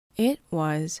It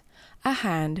was a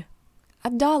hand, a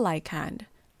doll-like hand,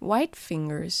 white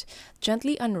fingers,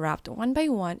 gently unwrapped one by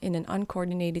one in an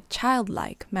uncoordinated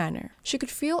childlike manner. She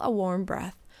could feel a warm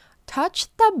breath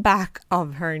touch the back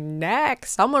of her neck.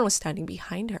 Someone was standing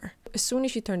behind her. As soon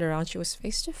as she turned around, she was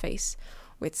face to face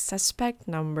with suspect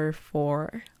number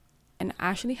 4. And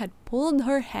Ashley had pulled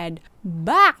her head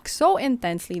back so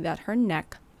intensely that her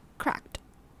neck cracked.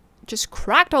 Just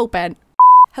cracked open.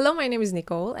 Hello, my name is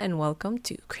Nicole, and welcome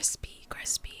to Krispy Crime.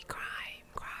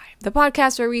 The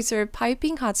podcast where we serve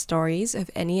piping hot stories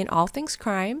of any and all things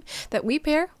crime that we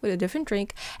pair with a different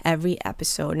drink every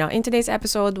episode. Now, in today's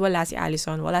episode, wala si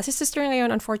Allison, wala si Sister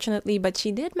ngayon, unfortunately, but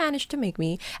she did manage to make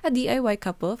me a DIY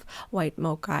cup of white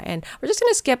mocha. And we're just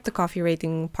gonna skip the coffee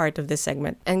rating part of this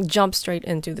segment and jump straight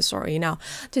into the story. Now,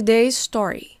 today's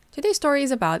story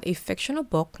is about a fictional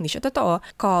book, hindi siya totoo,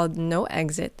 called No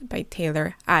Exit by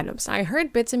Taylor Adams. I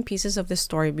heard bits and pieces of this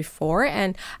story before,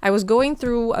 and I was going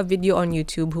through a video on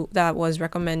YouTube that was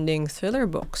recommending thriller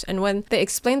books. And when they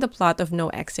explained the plot of No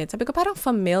Exit, sabi ko, parang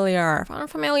familiar.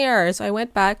 So I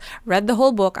went back, read the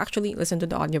whole book, actually listened to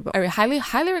the audiobook. I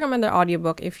highly recommend the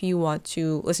audiobook if you want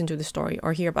to listen to the story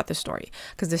or hear about the story.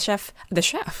 Because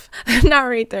the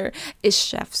narrator is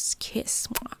Chef's Kiss.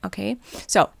 Okay?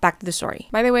 So, back to the story.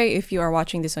 By the way, if you are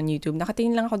watching this on YouTube,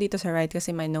 nakatingin lang ako dito sa right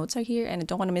kasi my notes are here and I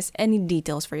don't want to miss any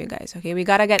details for you guys, okay? We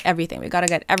gotta get everything.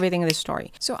 In this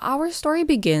story. So our story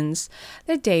begins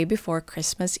the day before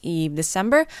Christmas Eve,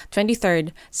 December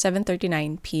 23rd,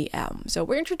 7:39 p.m. So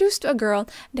we're introduced to a girl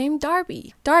named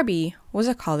Darby. Darby was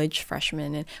a college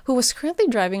freshman and who was currently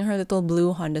driving her little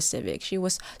blue Honda Civic. She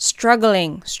was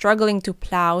struggling to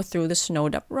plow through the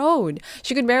snowed up road.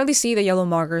 She could barely see the yellow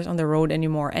markers on the road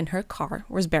anymore, and her car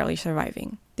was barely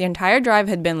surviving. The entire drive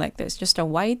had been like this, just a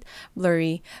white,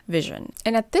 blurry vision.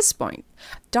 And at this point,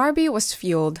 Darby was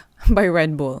fueled by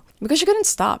Red Bull because she couldn't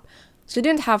stop. She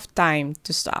didn't have time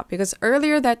to stop because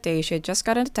earlier that day, she had just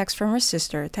gotten a text from her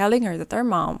sister telling her that her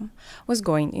mom was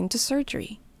going into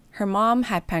surgery. Her mom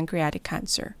had pancreatic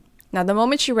cancer. Now, the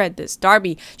moment she read this,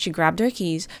 Darby, she grabbed her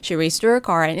keys, she raced to her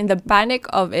car, and in the panic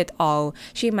of it all,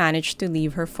 she managed to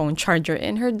leave her phone charger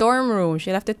in her dorm room.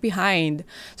 She left it behind.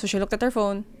 So she looked at her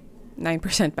phone,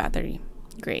 9% battery.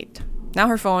 Great. Now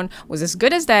her phone was as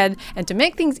good as dead, and to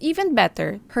make things even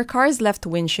better, her car's left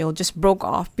windshield just broke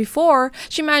off before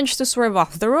she managed to swerve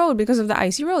off the road because of the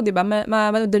icy road, diba?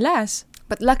 Madulas.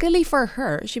 But luckily for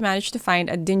her, she managed to find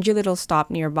a dingy little stop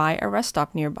nearby, a rest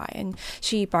stop nearby, and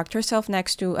she parked herself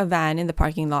next to a van in the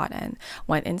parking lot and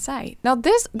went inside. Now,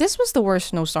 this was the worst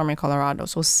snowstorm in Colorado,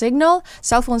 so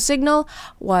cell phone signal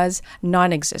was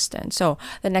non-existent. So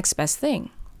the next best thing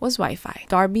was Wi-Fi.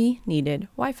 Darby needed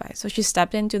Wi-Fi. So she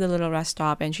stepped into the little rest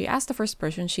stop and she asked the first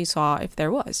person she saw if there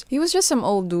was. He was just some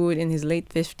old dude in his late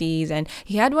 50s and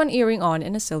he had one earring on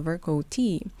and a silver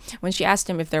goatee. When she asked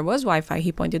him if there was Wi-Fi,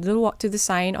 he pointed to the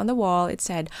sign on the wall. It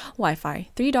said, Wi-Fi,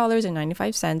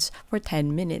 $3.95 for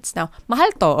 10 minutes. Now,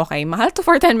 mahal to, okay? Mahal to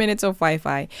for 10 minutes of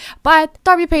Wi-Fi. But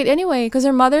Darby paid anyway because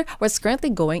her mother was currently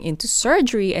going into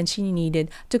surgery and she needed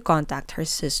to contact her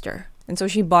sister. And so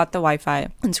she bought the Wi-Fi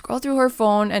and scrolled through her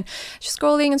phone and she's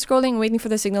scrolling, waiting for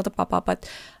the signal to pop up, but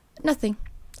nothing.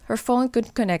 Her phone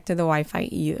couldn't connect to the Wi-Fi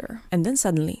either. And then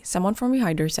suddenly, someone from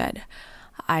behind her said,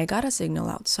 I got a signal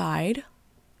outside.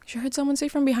 She heard someone say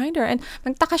from behind her and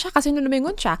nagtaka siya kasi nung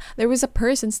lumingon siya, there was a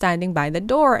person standing by the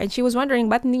door and she was wondering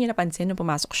ba't hindi niya napansin nung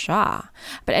pumasok siya.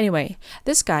 But anyway,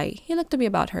 this guy, he looked to be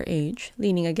about her age,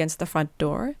 leaning against the front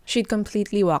door. She'd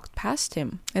completely walked past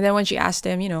him. And then when she asked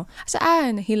him,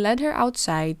 saan? He led her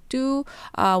outside to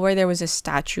where there was a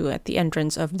statue at the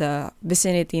entrance of the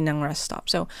vicinity ng rest stop.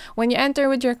 So when you enter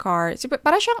with your car,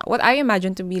 para siyang what I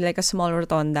imagine to be like a small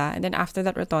rotonda. And then after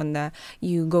that rotonda,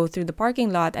 you go through the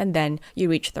parking lot and then you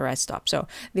reach the rest stop. So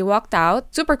they walked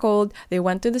out, super cold. They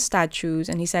went to the statues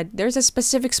and he said, there's a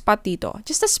specific spot dito.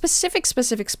 Just a specific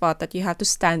spot that you have to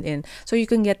stand in so you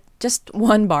can get just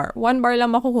one bar. One bar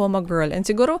lang makukuha mo, girl. And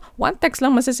siguro, one text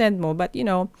lang masasend mo. But,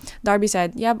 Darby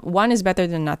said, yeah, one is better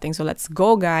than nothing. So let's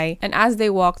go, guy. And as they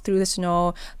walked through the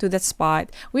snow to that spot,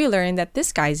 we learned that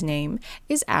this guy's name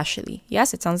is Ashley.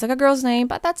 Yes, it sounds like a girl's name,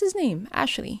 but that's his name,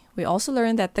 Ashley. We also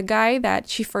learned that the guy that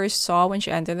she first saw when she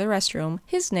entered the restroom,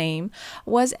 his name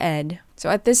was Ed. So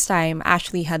at this time,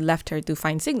 Ashley had left her to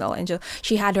find signal and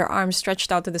she had her arms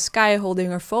stretched out to the sky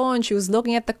holding her phone. She was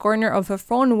looking at the corner of her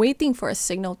phone waiting for a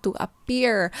signal to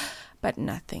appear, but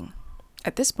nothing.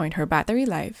 At this point, her battery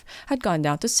life had gone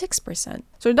down to 6%.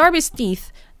 So Darby's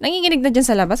teeth nanginginig na dyan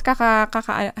sa labas,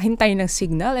 kakahintay ng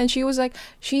signal. And she was like,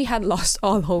 she had lost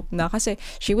all hope na kasi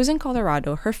she was in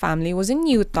Colorado, her family was in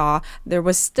Utah, there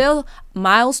was still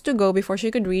miles to go before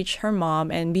she could reach her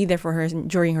mom and be there for her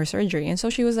during her surgery. And so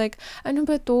she was like, ano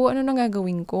ba to? Ano nang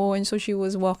gagawin ko? And so she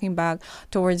was walking back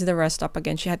towards the rest stop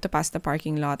again. She had to pass the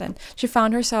parking lot and she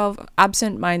found herself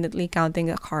absent-mindedly counting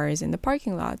the cars in the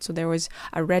parking lot. So there was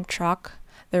a red truck.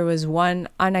 There was one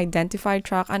unidentified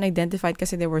truck, unidentified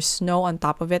kasi there was snow on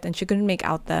top of it and she couldn't make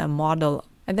out the model.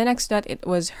 And then next to that, it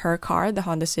was her car, the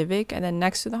Honda Civic. And then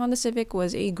next to the Honda Civic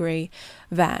was a gray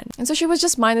van. And so she was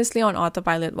just mindlessly on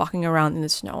autopilot walking around in the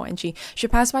snow. And she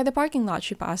passed by the parking lot.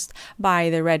 She passed by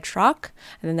the red truck.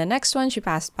 And then the next one, she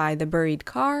passed by the buried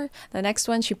car. The next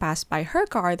one, she passed by her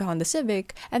car, the Honda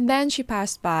Civic. And then she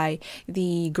passed by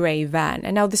the gray van.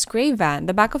 And now this gray van,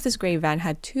 the back of this gray van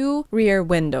had two rear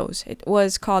windows. It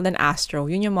was called an Astro.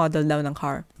 Yun yung model daw ng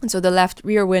car. And so the left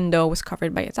rear window was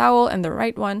covered by a towel and the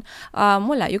right one,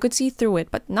 wala. You could see through it,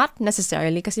 but not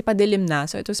necessarily kasi padilim na,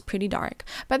 so it was pretty dark.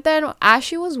 But then as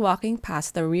she was walking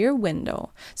past the rear window,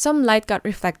 some light got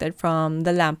reflected from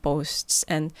the lampposts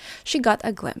and she got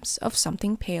a glimpse of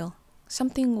something pale,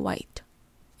 something white.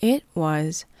 It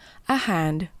was a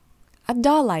hand, a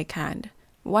doll-like hand,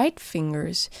 white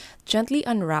fingers, gently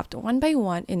unwrapped one by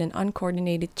one in an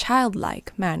uncoordinated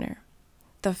childlike manner.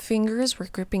 The fingers were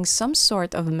gripping some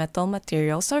sort of metal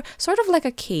material, sort of like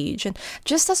a cage, and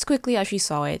just as quickly as she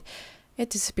saw it, it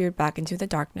disappeared back into the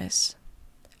darkness.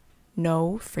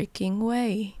 No freaking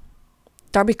way.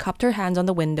 Darby cupped her hands on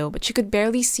the window, but she could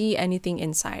barely see anything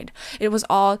inside. It was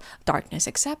all darkness,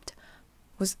 except,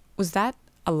 was that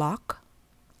a lock?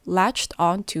 Latched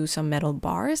onto some metal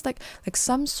bars, like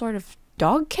some sort of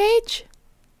dog cage?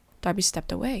 Darby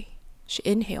stepped away. She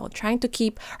inhaled, trying to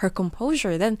keep her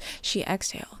composure. Then she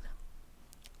exhaled.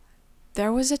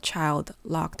 There was a child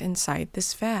locked inside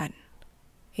this van.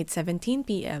 8:17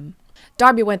 p.m.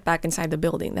 Darby went back inside the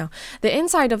building. Now, the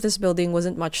inside of this building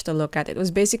wasn't much to look at. It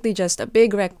was basically just a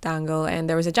big rectangle, and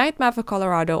there was a giant map of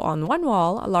Colorado on one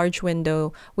wall, a large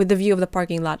window with the view of the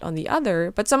parking lot on the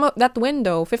other. But some of that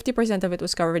window, 50% of it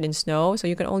was covered in snow, so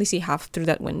you could only see half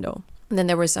through that window. And then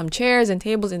there were some chairs and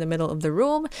tables in the middle of the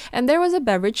room, and there was a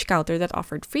beverage counter that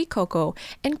offered free cocoa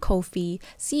and coffee,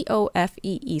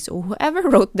 C-O-F-E-E. So whoever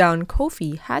wrote down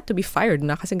coffee had to be fired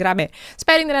na kasi grabe.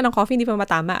 Spelling nila ng coffee, hindi pa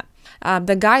matama.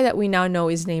 The guy that we now know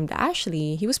is named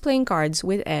Ashley. He was playing cards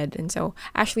with Ed, and so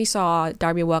Ashley saw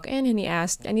Darby walk in and he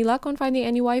asked, "Any luck on finding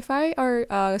any Wi-Fi or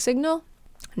signal?"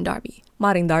 And Darby,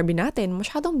 maring Darby natin,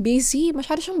 masyado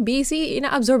siyang busy,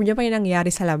 ina-absorb niya pa yung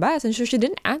nangyari sa labas, and so she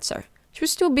didn't answer. She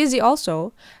was too busy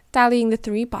also tallying the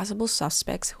three possible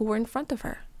suspects who were in front of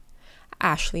her.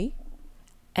 Ashley,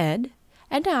 Ed,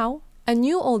 and now a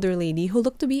new older lady who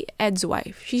looked to be Ed's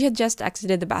wife. She had just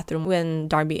exited the bathroom when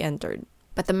Darby entered.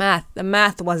 But the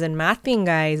math wasn't mathing,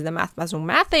 guys. The math wasn't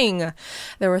mathing.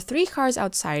 There were 3 cars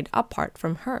outside apart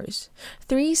from hers.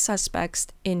 3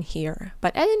 suspects in here.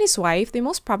 But Ed and his wife, they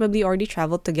most probably already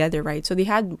traveled together, right? So they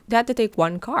had to take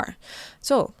 1 car.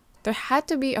 So there had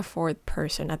to be a 4th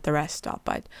person at the rest stop,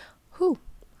 but who?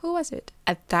 Who was it?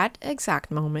 At that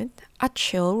exact moment, a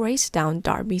chill raced down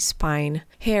Darby's spine,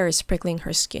 hairs prickling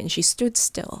her skin. She stood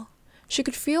still. She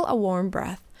could feel a warm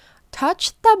breath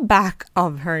touch the back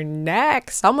of her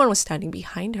neck. Someone was standing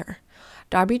behind her.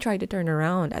 Darby tried to turn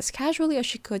around as casually as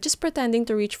she could, just pretending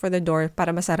to reach for the door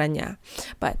para masara niya.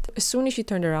 But as soon as she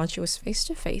turned around, she was face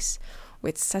to face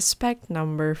with suspect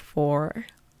number 4.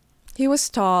 He was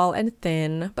tall and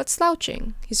thin, but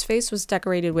slouching. His face was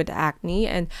decorated with acne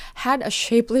and had a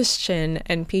shapeless chin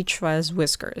and peach-fuzz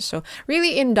whiskers. So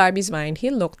really, in Darby's mind, he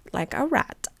looked like a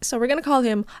rat. So we're gonna call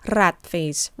him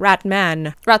Ratface.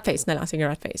 Ratman. Ratface na lang, sige,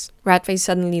 Ratface. Ratface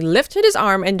suddenly lifted his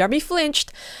arm and Darby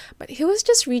flinched, but he was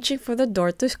just reaching for the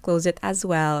door to close it as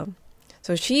well.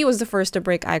 So she was the first to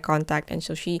break eye contact, and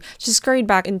so she scurried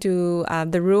back into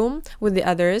the room with the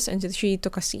others, and so she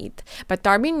took a seat. But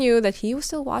Darby knew that he was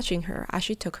still watching her as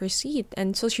she took her seat,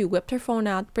 and so she whipped her phone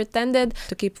out, pretended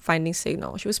to keep finding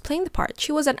signal. She was playing the part.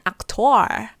 She was an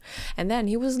actor. And then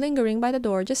he was lingering by the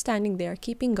door, just standing there,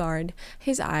 keeping guard,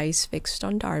 his eyes fixed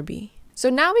on Darby.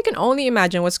 So now we can only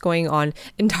imagine what's going on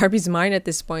in Darby's mind at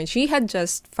this point. She had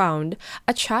just found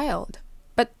a child.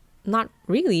 Not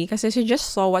really, because she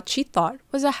just saw what she thought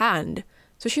was a hand.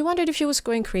 So she wondered if she was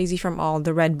going crazy from all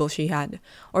the Red Bull she had.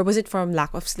 Or was it from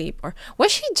lack of sleep? Or was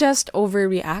she just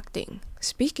overreacting?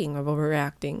 Speaking of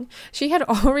overreacting, she had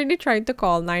already tried to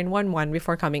call 911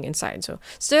 before coming inside. So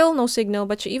still no signal,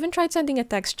 but she even tried sending a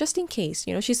text just in case.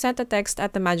 You know, she sent a text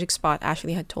at the magic spot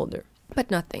Ashley had told her. But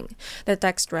nothing. The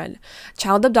text read,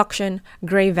 "Child abduction,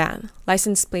 gray van,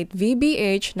 license plate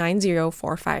VBH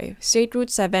 9045, State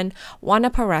Route 7,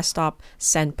 Wanapa rest stop,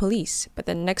 send police." But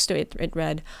then next to it, it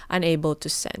read, "Unable to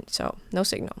send." So, no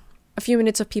signal. A few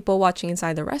minutes of people watching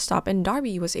inside the rest stop, and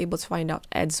Darby was able to find out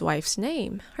Ed's wife's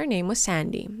name. Her name was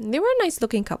Sandy. They were a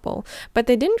nice-looking couple, but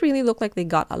they didn't really look like they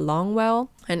got along well.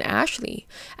 And Ashley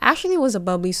was a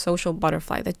bubbly social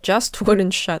butterfly that just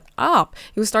wouldn't shut up.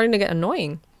 He was starting to get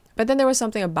annoying. But then there was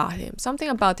something about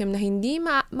him na hindi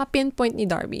ma-pinpoint ni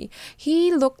Darby.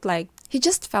 He looked like he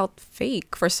just felt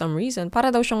fake for some reason.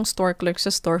 Para daw siyang store clerk sa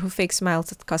store who fake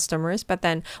smiles at customers, but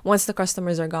then once the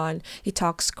customers are gone, he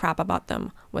talks crap about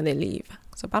them when they leave.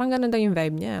 So parang ganun daw yung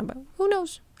vibe niya, but who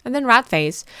knows? And then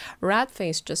Ratface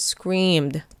just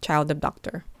screamed, "Child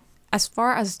abductor." As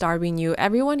far as Darby knew,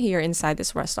 everyone here inside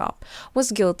this rest stop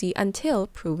was guilty until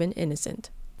proven innocent.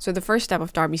 So the first step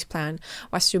of Darby's plan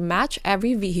was to match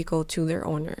every vehicle to their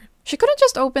owner. She couldn't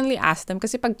just openly ask them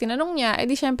kasi pag tinanong niya,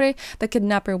 edi syempre the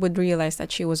kidnapper would realize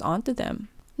that she was onto them.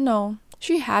 No,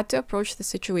 she had to approach the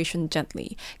situation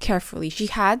gently, carefully. She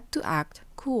had to act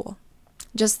cool.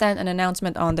 Just then, an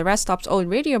announcement on the rest stop's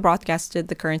old radio broadcasted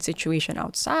the current situation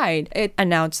outside. It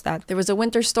announced that there was a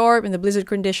winter storm in the blizzard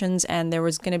conditions and there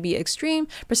was going to be extreme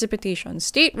precipitation.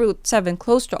 State Route 7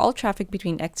 closed to all traffic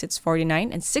between exits 49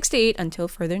 and 68 until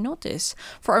further notice.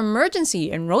 For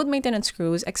emergency and road maintenance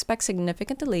crews, expect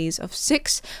significant delays of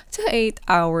 6 to 8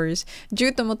 hours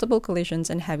due to multiple collisions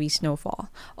and heavy snowfall.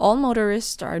 All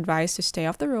motorists are advised to stay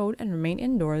off the road and remain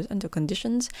indoors until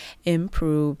conditions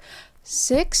improve.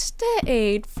 6 to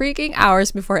 8 freaking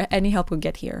hours before any help would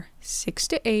get here. 6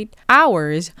 to 8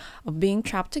 hours of being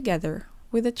trapped together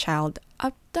with a child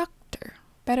abductor.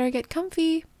 Better get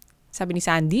comfy. Sabi ni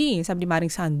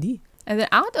Maring Sandy. And then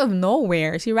out of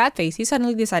nowhere, si Ratface, he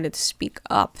suddenly decided to speak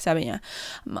up. Sabi niya,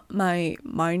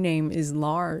 my name is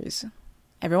Lars."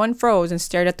 Everyone froze and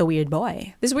stared at the weird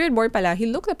boy. This weird boy pala, he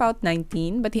looked about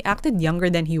 19, but he acted younger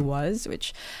than he was,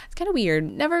 which is kind of weird.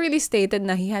 Never really stated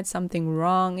na he had something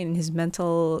wrong in his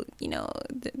mental,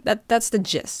 that's the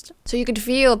gist. So you could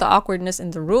feel the awkwardness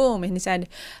in the room, and he said,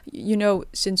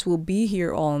 "Since we'll be here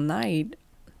all night,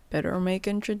 better make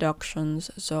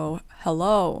introductions. So,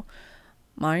 hello,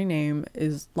 my name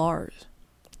is Lars."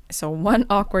 So one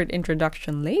awkward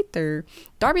introduction later,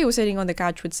 Darby was sitting on the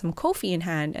couch with some coffee in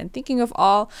hand and thinking of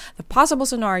all the possible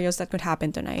scenarios that could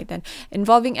happen tonight, and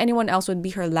involving anyone else would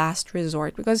be her last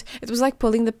resort because it was like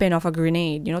pulling the pin off a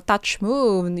grenade. Touch,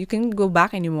 move, and you can't go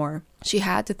back anymore. She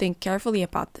had to think carefully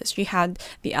about this. She had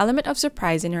the element of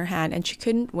surprise in her hand and she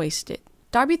couldn't waste it.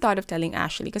 Darby thought of telling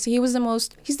Ashley because he's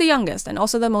the youngest and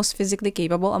also the most physically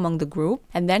capable among the group.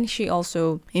 And then she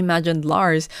also imagined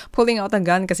Lars pulling out a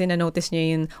gun kasi na-notice niya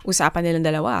yung usapan nilang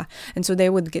dalawa. And so they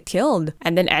would get killed.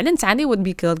 And then Ed and Sandy would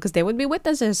be killed because they would be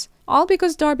witnesses. All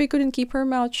because Darby couldn't keep her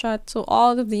mouth shut. So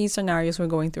all of these scenarios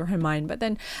were going through her mind. But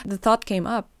then the thought came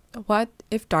up, what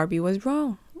if Darby was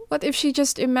wrong? What if she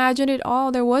just imagined it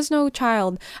all? There was no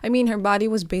child. I mean, her body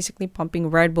was basically pumping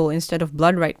Red Bull instead of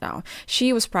blood right now.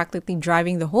 She was practically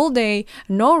driving the whole day,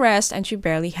 no rest, and she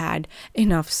barely had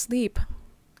enough sleep.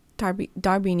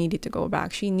 Darby needed to go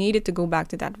back. She needed to go back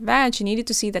to that van. She needed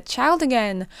to see that child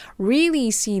again.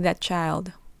 Really see that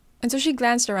child. And so she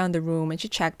glanced around the room and she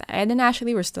checked that Ed and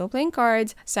Ashley were still playing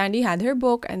cards. Sandy had her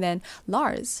book, and then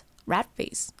Lars,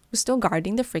 Ratface, was still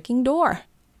guarding the freaking door.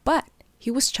 But he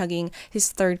was chugging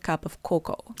his third cup of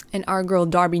cocoa. And our girl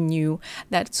Darby knew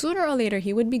that sooner or later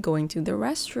he would be going to the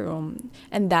restroom.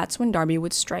 And that's when Darby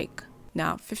would strike.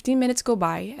 Now, 15 minutes go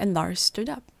by and Lars stood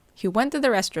up. He went to the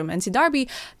restroom and si Darby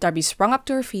sprung up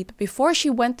to her feet. Before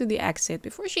she went to the exit,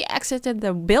 before she exited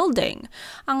the building,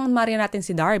 ang Maria natin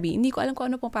si Darby, hindi ko alam kung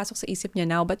ano pumapasok sa isip niya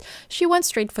now, but she went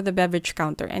straight for the beverage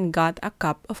counter and got a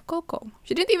cup of cocoa.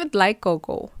 She didn't even like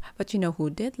cocoa. But you know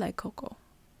who did like cocoa?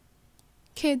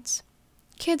 Kids.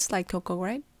 Kids like cocoa,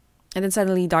 right? And then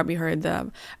suddenly Darby heard the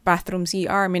bathroom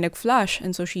CR may nag-flush,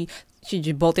 and so she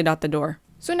bolted out the door.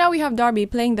 So now we have Darby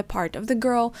playing the part of the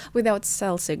girl without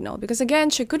cell signal because again,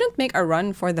 she couldn't make a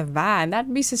run for the van.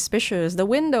 That'd be suspicious. The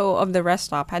window of the rest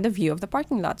stop had a view of the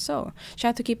parking lot, so she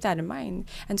had to keep that in mind.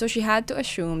 And so she had to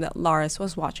assume that Lars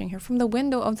was watching her from the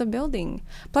window of the building.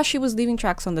 Plus, she was leaving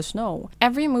tracks on the snow.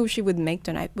 Every move she would make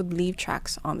tonight would leave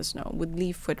tracks on the snow, would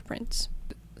leave footprints.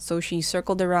 So she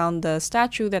circled around the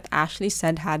statue that Ashley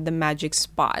said had the magic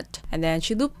spot. And then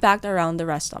she looped back around the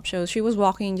rest stop. So she was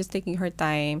walking, just taking her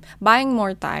time, buying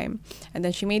more time. And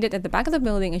then she made it at the back of the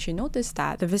building and she noticed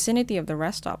that the vicinity of the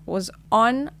rest stop was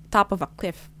on top of a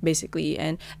cliff, basically.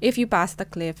 And if you passed the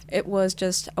cliff, it was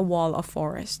just a wall of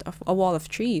forest, a wall of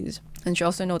trees. And she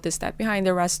also noticed that behind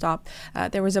the rest stop,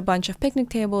 there was a bunch of picnic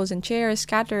tables and chairs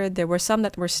scattered. There were some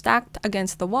that were stacked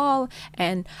against the wall.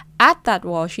 And at that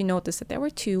wall, she noticed that there were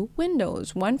 2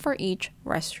 windows, one for each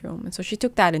restroom. And so she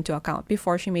took that into account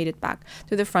before she made it back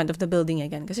to the front of the building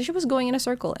again, because she was going in a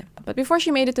circle. But before she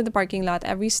made it to the parking lot,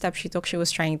 every step she took, she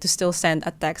was trying to still send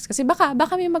a text. Kasi baka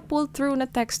may mag-pull through na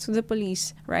text to the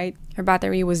police, right? Her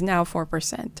battery was now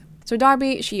 4%. So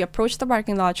Darby, she approached the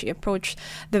parking lot, she approached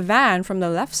the van from the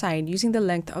left side using the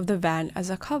length of the van as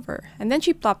a cover. And then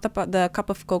she plopped the cup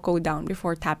of cocoa down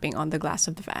before tapping on the glass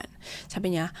of the van.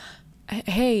 Sabi niya,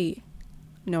 "Hey,"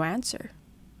 no answer.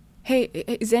 "Hey,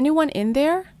 is anyone in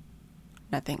there?"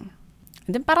 Nothing.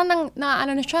 And then parang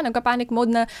ano na siya, nagka-panic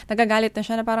mode na, nagagalit na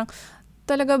siya na parang,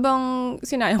 talaga bang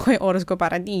sinayang ko yung oras ko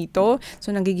para dito?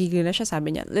 So nanggigigil na siya,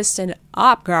 sabi niya, "Listen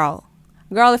up, girl.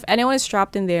 Girl, if anyone is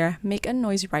trapped in there, make a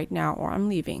noise right now or I'm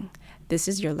leaving.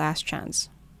 This is your last chance."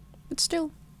 But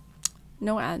still,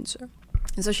 no answer.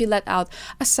 And so she let out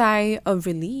a sigh of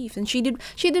relief. And she did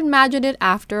imagine it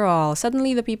after all.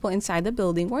 Suddenly, the people inside the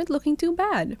building weren't looking too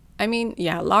bad. I mean,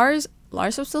 yeah, Lars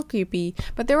was still creepy,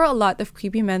 but there were a lot of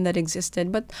creepy men that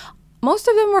existed, but most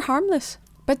of them were harmless.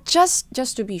 But just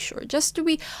to be sure, just to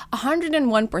be 101%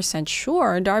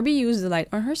 sure, Darby used the light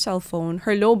on her cell phone,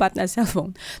 her low-bat na cell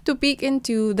phone, to peek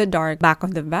into the dark back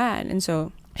of the van. And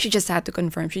so she just had to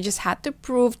confirm, she just had to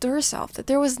prove to herself that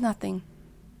there was nothing.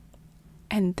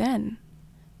 And then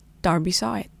Darby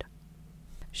saw it.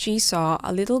 She saw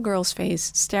a little girl's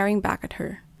face staring back at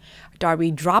her.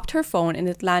 Darby dropped her phone and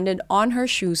it landed on her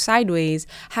shoe sideways,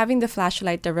 having the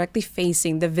flashlight directly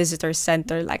facing the visitor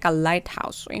center like a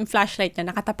lighthouse. So yung flashlight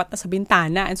niya nakatapat na sa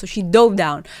bintana, and so she dove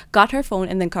down, got her phone,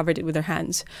 and then covered it with her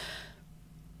hands.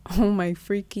 Oh my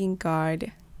freaking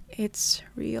God. It's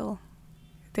real.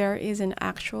 There is an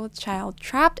actual child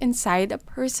trapped inside a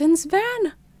person's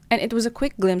van. And it was a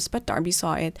quick glimpse, but Darby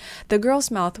saw it. The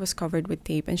girl's mouth was covered with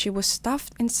tape and she was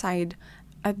stuffed inside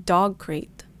a dog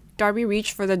crate. Darby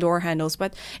reached for the door handles,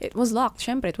 but it was locked.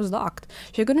 Syempre, it was locked.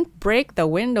 She couldn't break the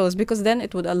windows because then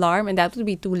it would alarm and that would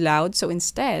be too loud. So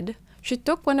instead, she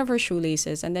took one of her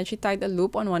shoelaces and then she tied a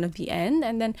loop on one of the end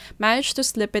and then managed to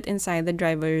slip it inside the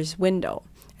driver's window.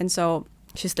 And so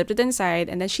she slipped it inside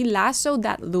and then she lassoed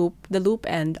the loop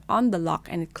end on the lock,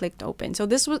 and it clicked open. So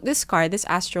this car, this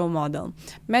Astro model,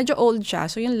 medyo old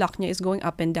siya, so yung lock niya is going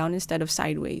up and down instead of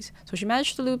sideways. So she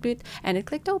managed to loop it and it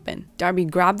clicked open. Darby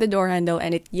grabbed the door handle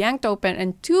and it yanked open,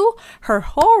 and to her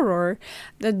horror,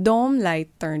 the dome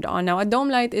light turned on. Now, a dome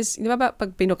light is, di ba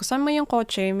pag pinuksan mo yung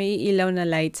kotse, may ilaw na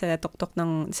light sa tuktok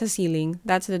sa ceiling.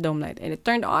 That's the dome light. And it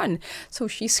turned on. So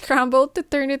she scrambled to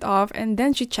turn it off, and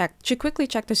then she quickly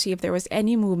checked to see if there was any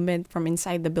movement from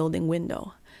inside the building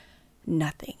window.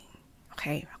 Nothing.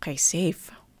 Okay,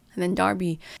 safe. And then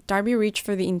Darby reached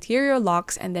for the interior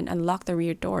locks and then unlocked the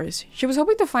rear doors. She was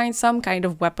hoping to find some kind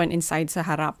of weapon inside sa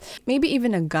harap. Maybe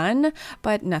even a gun,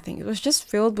 but nothing. It was just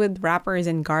filled with wrappers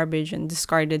and garbage and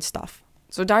discarded stuff.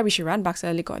 So Darby, she ran back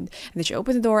sa likod, and then she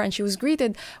opened the door and she was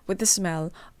greeted with the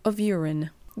smell of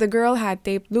urine. The girl had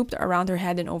tape looped around her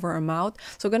head and over her mouth.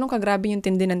 So ganun kagrabe yung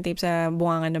tindi ng tape sa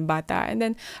buwangan ng bata. And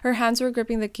then her hands were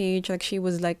gripping the cage like she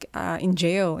was like in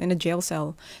a jail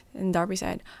cell. And Darby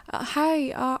said,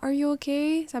 "Hi, are you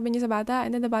okay?" Sabi niya sa bata.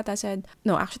 And then the bata said,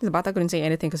 no, actually the bata couldn't say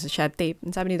anything because she had tape.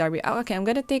 And sabi ni Darby, "Okay, I'm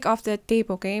gonna take off the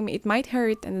tape, okay? It might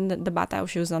hurt." And then the bata,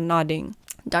 she was nodding.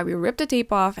 Darby ripped the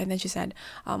tape off and then she said,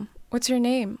 "What's your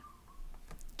name?"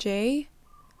 "Jay?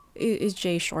 Is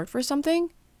Jay short for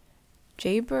something?"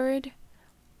 "Jaybird?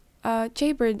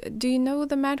 Jaybird, do you know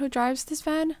the man who drives this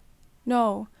van?"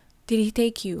 "No." "Did he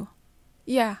take you?"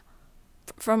 "Yeah."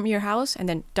 "From your house?" And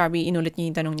then Darby, inulit niya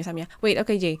yung tanong niya. Sabi niya, "Wait,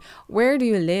 okay, Jay, where do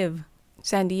you live?"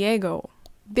 "San Diego."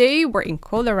 They were in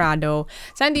Colorado.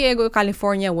 San Diego,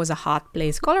 California was a hot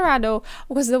place. Colorado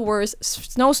was the worst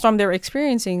snowstorm they were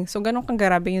experiencing. So, ganun kang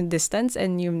grabe yung distance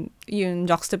and yung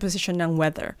juxtaposition ng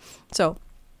weather. So,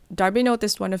 Darby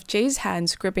noticed one of Jay's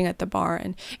hands gripping at the bar,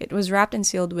 and it was wrapped and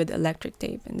sealed with electric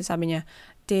tape. And sabi niya,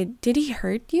 Did he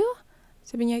hurt you?"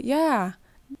 Sabi niya, "Yeah."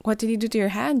 "What did he do to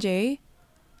your hand, Jay?"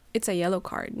 "It's a yellow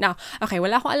card." Now, okay,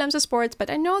 wala akong alam sa sports, but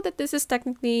I know that this is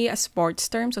technically a sports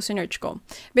term, so sinearch ko.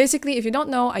 Basically, if you don't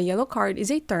know, a yellow card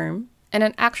is a term and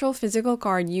an actual physical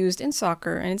card used in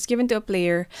soccer, and it's given to a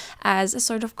player as a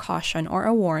sort of caution or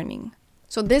a warning.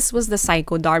 So this was the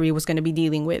psycho Darby was going to be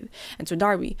dealing with. And so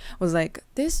Darby was like,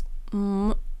 this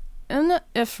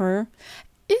effer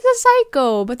is a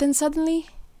psycho. But then suddenly,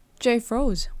 Jay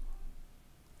froze.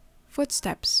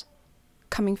 Footsteps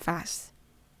coming fast.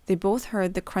 They both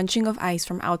heard the crunching of ice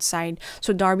from outside.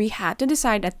 So Darby had to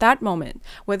decide at that moment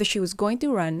whether she was going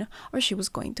to run or she was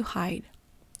going to hide.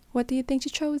 What do you think she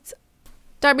chose?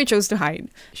 Darby chose to hide.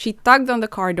 She tugged on the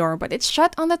car door, but it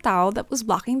shut on the towel that was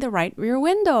blocking the right rear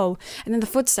window. And then the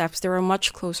footsteps, they were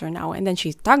much closer now. And then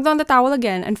she tugged on the towel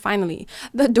again, and finally,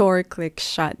 the door clicked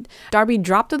shut. Darby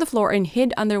dropped to the floor and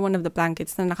hid under one of the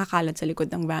blankets na nakakalat sa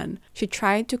likod ng van. She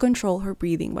tried to control her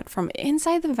breathing, but from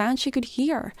inside the van, she could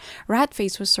hear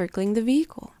Ratface was circling the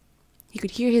vehicle. You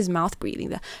could hear his mouth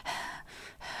breathing.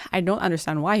 I don't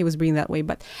understand why he was breathing that way,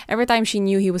 but every time she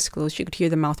knew he was close, she could hear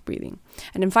the mouth breathing.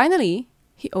 And then finally,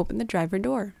 he opened the driver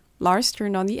door. Lars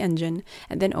turned on the engine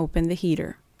and then opened the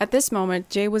heater. At this moment,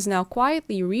 Jay was now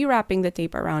quietly rewrapping the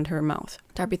tape around her mouth.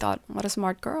 Darby thought, what a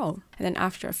smart girl. And then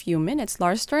after a few minutes,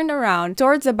 Lars turned around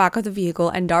towards the back of the vehicle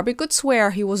and Darby could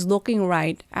swear he was looking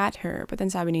right at her. But then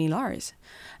sabi ni Lars,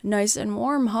 nice and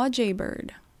warm, huh,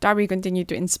 Jaybird? Darby continued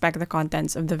to inspect the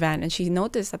contents of the van and she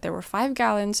noticed that there were 5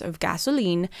 gallons of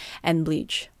gasoline and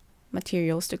bleach.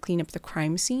 Materials to clean up the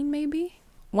crime scene, maybe?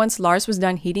 Once Lars was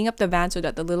done heating up the van so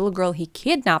that the little girl he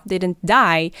kidnapped didn't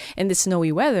die in the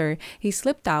snowy weather, he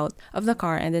slipped out of the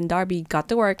car and then Darby got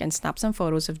to work and snapped some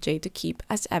photos of Jay to keep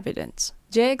as evidence.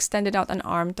 Jay extended out an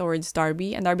arm towards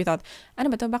Darby and Darby thought, ano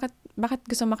ba to? Bakit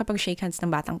gusto makipag-shake hands ng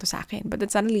batang to sa akin? But then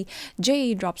suddenly,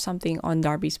 Jay dropped something on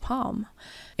Darby's palm.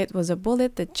 It was a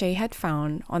bullet that Jay had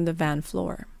found on the van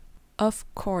floor. Of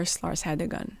course, Lars had a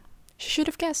gun. She should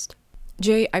have guessed.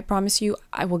 Jay, I promise you,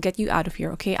 I will get you out of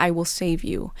here, okay? I will save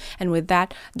you. And with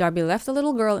that, Darby left the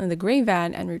little girl in the gray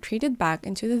van and retreated back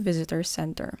into the visitor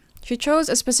center. She chose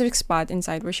a specific spot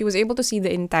inside where she was able to see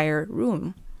the entire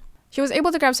room. She was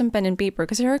able to grab some pen and paper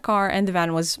because her car and the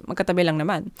van was magkatabi lang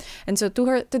naman. And so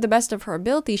to the best of her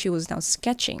ability, she was now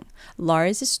sketching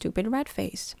Lars' stupid rat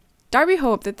face. Darby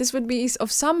hoped that this would be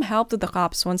of some help to the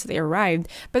cops once they arrived,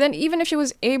 but then even if she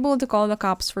was able to call the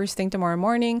cops first thing tomorrow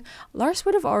morning, Lars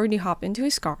would have already hopped into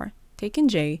his car, taken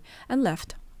Jay, and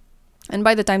left. And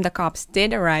by the time the cops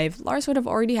did arrive, Lars would have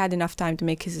already had enough time to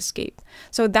make his escape.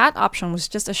 So that option was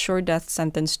just a sure death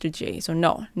sentence to Jay. So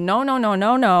no.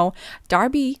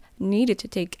 Darby needed to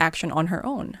take action on her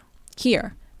own.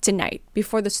 Here, tonight,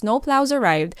 before the snowplows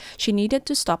arrived, she needed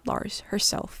to stop Lars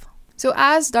herself. So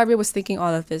as Darby was thinking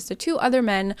all of this, the 2 other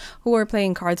men who were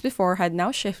playing cards before had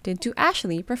now shifted to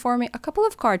Ashley performing a couple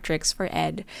of card tricks for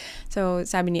Ed. So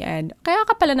sabi ni Ed, kaya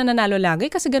ka pala nananalo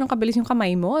lagi kasi ganun kabilis yung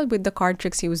kamay mo with the card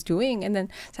tricks he was doing. And then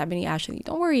sabi ni Ashley,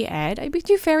 don't worry Ed, I beat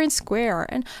you fair and square.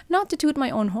 And not to toot my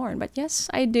own horn, but yes,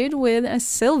 I did win a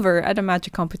silver at a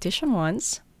magic competition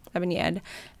once. Sabi ni Ed,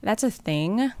 that's a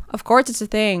thing. Of course it's a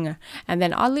thing. And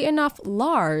then oddly enough,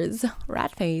 Lars,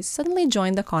 Ratface, suddenly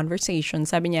joined the conversation.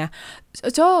 Sabi niya,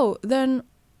 so then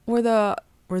were the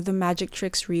magic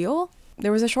tricks real?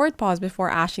 There was a short pause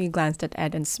before Ashley glanced at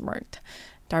Ed and smirked.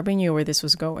 Darby knew where this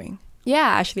was going.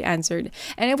 Yeah, Ashley answered.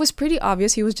 And it was pretty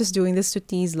obvious he was just doing this to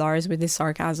tease Lars with his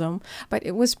sarcasm. But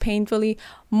it was painfully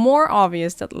more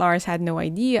obvious that Lars had no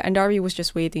idea and Darby was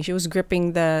just waiting. She was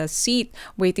gripping the seat,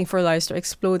 waiting for Lars to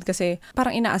explode kasi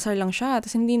parang inaasar lang siya.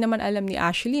 Tapos hindi naman alam ni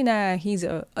Ashley na he's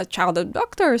a child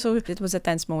abductor. So it was a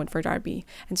tense moment for Darby.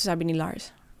 And so sabi ni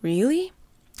Lars, really?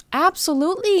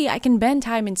 Absolutely, I can bend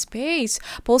time and space,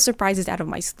 pull surprises out of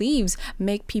my sleeves,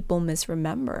 make people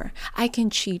misremember. I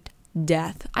can cheat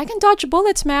death. I can dodge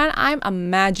bullets, man. I'm a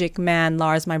magic man,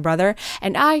 Lars, my brother.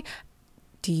 And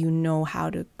do you know how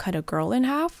to cut a girl in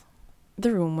half?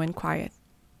 The room went quiet.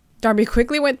 Darby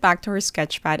quickly went back to her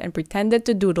sketchpad and pretended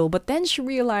to doodle, but then she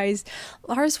realized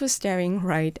Lars was staring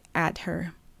right at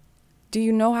her. Do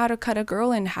you know how to cut a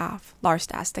girl in half? Lars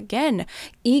asked again,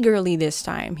 eagerly this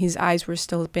time. His eyes were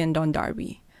still pinned on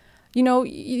Darby. You know,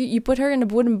 you put her in a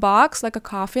wooden box like a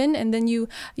coffin and then you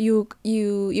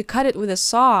cut it with a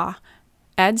saw.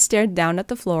 Ed stared down at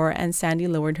the floor and Sandy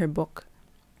lowered her book.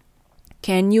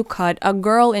 Can you cut a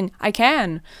girl in? I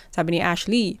can, sabi ni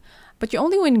Ashley. But you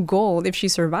only win gold if she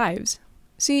survives.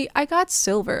 See, I got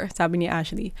silver, sabi ni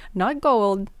Ashley, not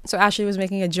gold. So Ashley was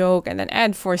making a joke and then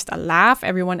Ed forced a laugh.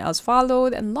 Everyone else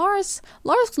followed and Lars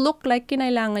looked like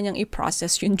kinailangan niyang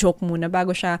i-process yung joke muna bago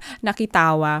siya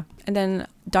nakitawa. And then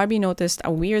Darby noticed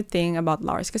a weird thing about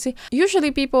Lars kasi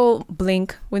usually people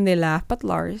blink when they laugh, but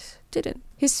Lars didn't.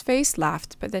 His face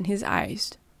laughed, but then his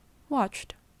eyes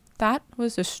watched. That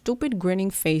was the stupid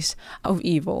grinning face of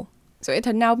evil. So it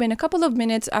had now been a couple of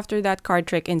minutes after that card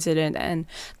trick incident and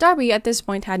Darby at this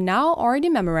point had now already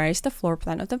memorized the floor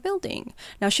plan of the building.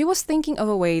 Now she was thinking of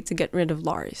a way to get rid of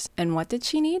Lars. And what did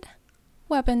she need?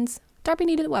 Weapons. Darby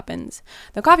needed weapons.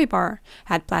 The coffee bar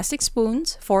had plastic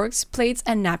spoons, forks, plates,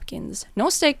 and napkins. No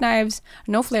steak knives,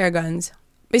 no flare guns,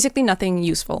 Basically nothing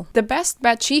useful. The best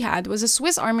bet she had was a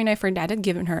Swiss Army knife her dad had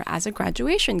given her as a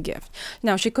graduation gift.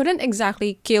 Now, she couldn't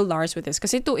exactly kill Lars with this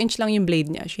kasi 2-inch lang yung blade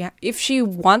niya. If she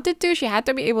wanted to, she had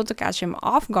to be able to catch him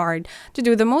off guard to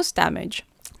do the most damage.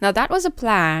 Now, that was a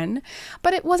plan,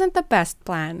 but it wasn't the best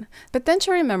plan. But then she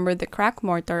remembered the cracked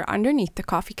mortar underneath the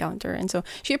coffee counter. And so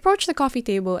she approached the coffee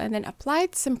table and then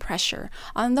applied some pressure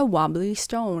on the wobbly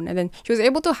stone. And then she was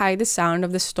able to hide the sound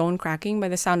of the stone cracking by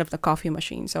the sound of the coffee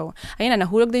machine. So, ayun na,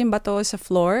 nahulog na yung bato sa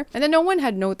floor. And then no one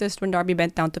had noticed when Darby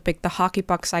bent down to pick the hockey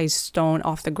puck-sized stone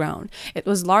off the ground. It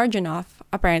was large enough,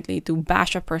 apparently, to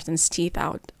bash a person's teeth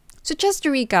out. So just to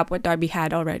recap what Darby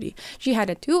had already, she had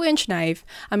a 2-inch knife,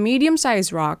 a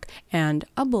medium-sized rock, and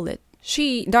a bullet.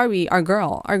 Darby, our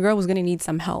girl was gonna need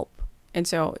some help. And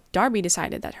so Darby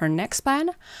decided that her next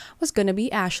plan was gonna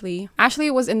be Ashley. Ashley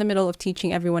was in the middle of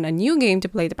teaching everyone a new game to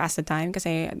play to pass the time because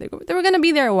they were gonna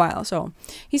be there a while. So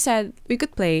he said we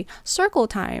could play Circle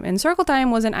Time. And Circle Time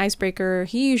was an icebreaker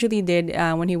he usually did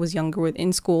when he was younger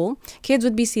in school. Kids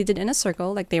would be seated in a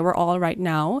circle like they were all right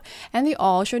now, and they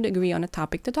all should agree on a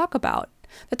topic to talk about.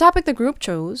 The topic the group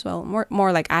chose, well,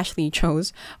 more like Ashley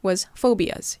chose, was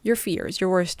phobias, your fears, your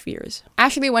worst fears.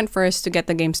 Ashley went first to get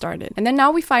the game started. And then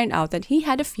now we find out that he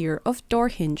had a fear of door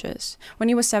hinges. When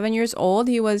he was 7 years old,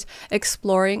 he was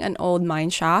exploring an old mine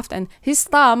shaft and his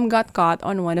thumb got caught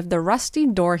on one of the rusty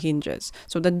door hinges.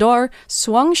 So the door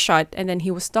swung shut and then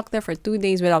he was stuck there for 2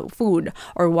 days without food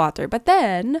or water. But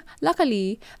then,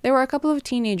 luckily, there were a couple of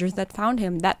teenagers that found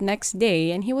him that next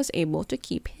day and he was able to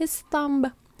keep his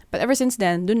thumb. But ever since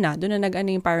then, dun na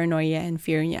nag-ano yung paranoia and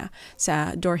fear niya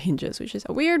sa door hinges, which is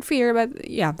a weird fear, but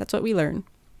yeah, that's what we learn.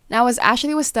 Now, as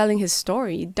Ashley was telling his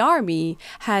story, Darby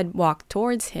had walked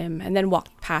towards him and then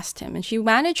walked past him, and she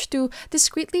managed to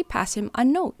discreetly pass him a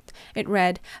note. It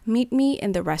read, "Meet me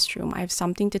in the restroom. I have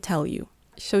something to tell you."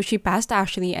 So she passed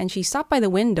Ashley and she stopped by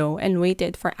the window and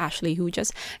waited for Ashley, who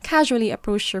just casually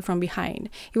approached her from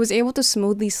behind. He was able to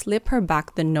smoothly slip her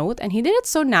back the note and he did it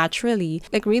so naturally,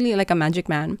 like really like a magic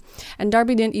man. And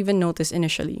Darby didn't even notice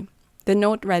initially. The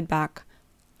note read back,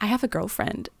 "I have a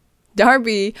girlfriend."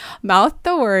 Darby mouthed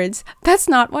the words, "That's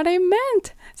not what I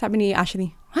meant." Sabi ni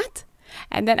Ashley, "What?"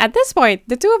 And then at this point,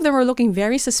 the two of them were looking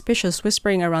very suspicious,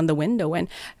 whispering around the window. And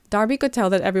Darby could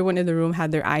tell that everyone in the room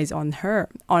had their eyes on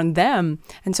them.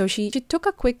 And so she took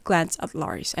a quick glance at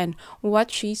Lars. And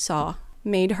what she saw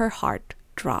made her heart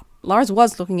drop. Lars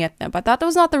was looking at them, but that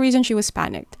was not the reason she was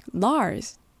panicked.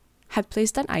 Lars had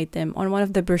placed an item on one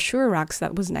of the brochure racks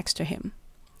that was next to him.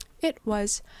 It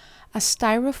was a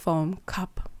styrofoam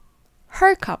cup.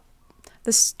 Her cup.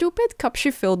 The stupid cup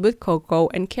she filled with cocoa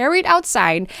and carried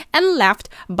outside and left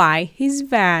by his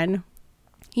van.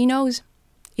 He knows.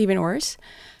 Even worse,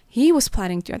 he was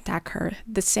planning to attack her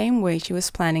the same way she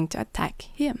was planning to attack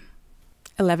him.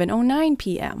 11:09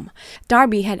 p.m.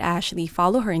 Darby had Ashley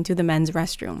follow her into the men's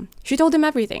restroom. She told him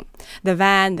everything. The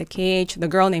van, the cage, the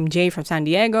girl named Jay from San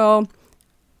Diego.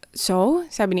 So,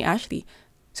 sabi ni Ashley,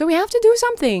 "So we have to do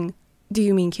something." "Do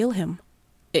you mean kill him?"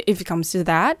 "If it comes to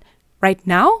that, right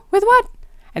now? With what?"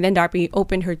 And then Darby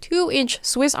opened her 2-inch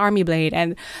Swiss Army blade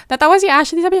and natawa si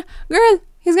Ashley. Sabi niya, "Girl,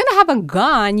 he's gonna have a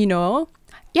gun, you know."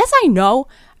 "Yes, I know.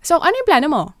 So, ano yung plano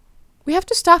mo?" "We have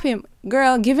to stop him."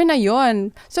 "Girl, given na yon.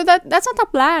 So that's not the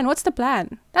plan. What's the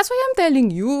plan?" "That's why I'm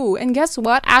telling you. And guess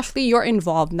what? Ashley, you're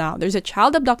involved now. There's a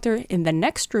child abductor in the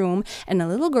next room and a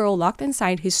little girl locked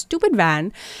inside his stupid van.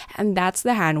 And that's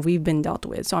the hand we've been dealt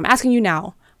with. So I'm asking you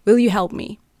now, will you help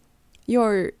me?"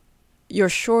 You're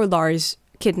sure Lars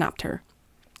kidnapped her?"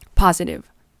 "Positive.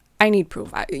 I need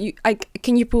proof.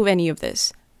 Can you prove any of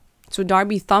this?" So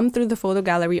Darby thumbed through the photo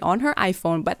gallery on her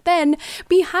iPhone, but then,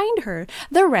 behind her,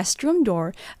 the restroom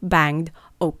door banged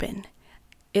open.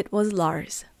 It was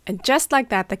Lars. And just like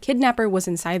that, the kidnapper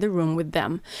was inside the room with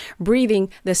them,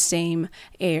 breathing the same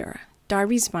air.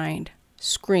 Darby's mind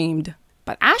screamed.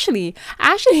 But Ashley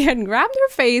had grabbed her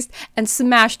face and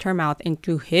smashed her mouth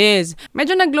into his.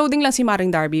 Medyo nag-loading lang si Maring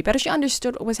Darby, pero she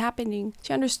understood what was happening.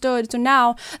 She understood. So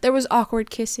now, there was awkward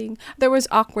kissing, there was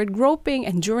awkward groping,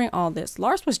 and during all this,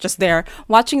 Lars was just there,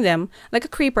 watching them like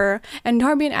a creeper, and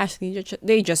Darby and Ashley,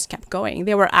 they just kept going.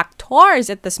 They were actors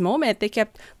at this moment. They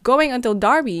kept going until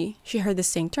Darby, she heard the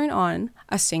sink turn on,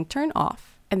 a sink turn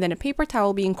off, and then a paper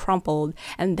towel being crumpled,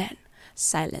 and then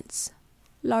silence.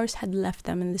 Lars had left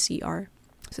them in the CR.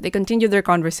 So they continued their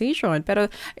conversation. Pero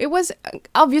it was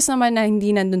obvious naman na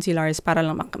hindi nandun si Lars para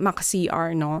lang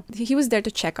maka-CR, no? He was there to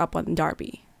check up on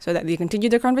Darby. So that they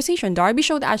continued their conversation. Darby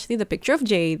showed Ashley the picture of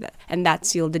Jay, and that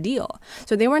sealed the deal.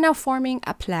 So they were now forming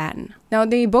a plan. Now,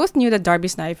 they both knew that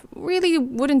Darby's knife really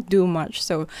wouldn't do much.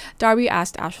 So Darby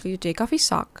asked Ashley to take off his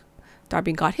sock,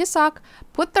 Darby got his sock,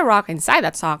 put the rock inside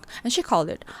that sock, and she called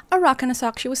it a rock and a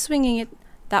sock. She was swinging it.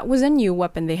 That was a new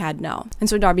weapon they had now. And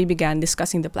so Darby began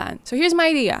discussing the plan. So here's my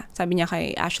idea, sabi niya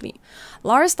kay Ashley.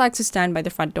 Lars likes to stand by the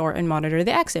front door and monitor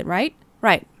the exit, right?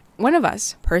 Right. One of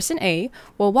us, person A,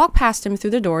 will walk past him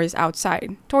through the doors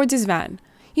outside, towards his van.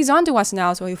 He's on to us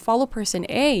now, so he'll follow person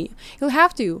A. He'll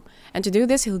have to. And to do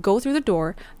this, he'll go through the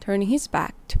door, turning his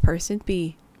back to person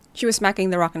B. She was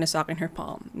smacking the rock and the sock in her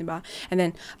palm, diba? And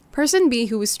then person B,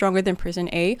 who is stronger than person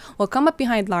A, will come up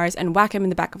behind Lars and whack him in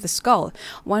the back of the skull.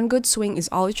 One good swing is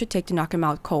all it should take to knock him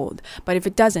out cold. But if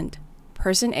it doesn't,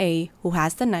 person A, who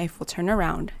has the knife, will turn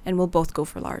around and we'll both go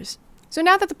for Lars. So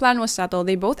now that the plan was settled,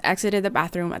 they both exited the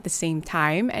bathroom at the same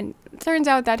time, and it turns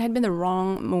out that had been the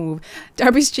wrong move.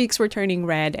 Darby's cheeks were turning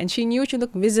red, and she knew she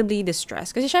looked visibly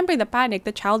distressed. Kasi syempre, the panic,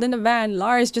 the child in the van,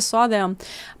 Lars just saw them.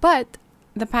 But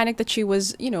the panic that she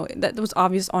was, that was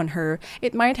obvious on her,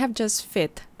 it might have just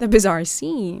fit the bizarre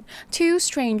scene. Two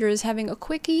strangers having a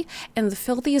quickie in the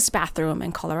filthiest bathroom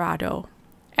in Colorado.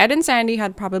 Ed and Sandy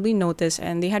had probably noticed,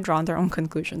 and they had drawn their own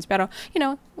conclusions. Pero,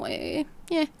 what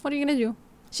are you gonna do?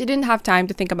 She didn't have time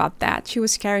to think about that. She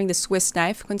was carrying the Swiss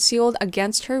knife concealed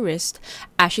against her wrist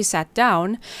as she sat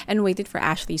down and waited for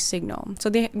Ashley's signal. So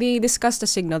they discussed the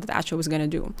signal that Ashley was going to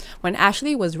do. When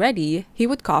Ashley was ready, he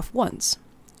would cough once.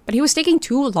 But he was taking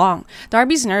too long.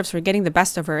 Darby's nerves were getting the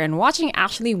best of her, and watching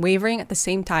Ashley wavering at the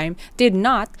same time did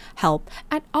not help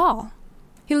at all.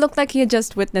 He looked like he had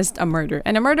just witnessed a murder,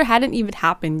 and a murder hadn't even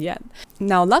happened yet.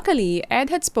 Now, luckily, Ed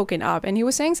had spoken up, and he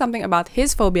was saying something about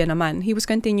his phobia naman. He was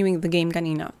continuing the game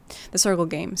kanina, the circle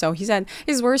game. So he said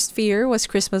his worst fear was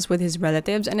Christmas with his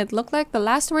relatives, and it looked like the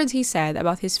last words he said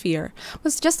about his fear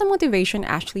was just the motivation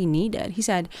Ashley needed. He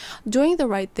said, doing the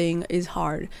right thing is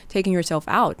hard. Taking yourself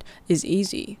out is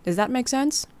easy. Does that make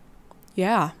sense?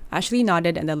 Yeah. Ashley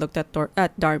nodded and then looked at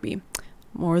Darby.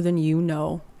 More than you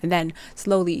know. And then,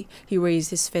 slowly, he raised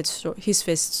his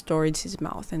fists towards his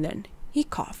mouth, and then he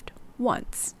coughed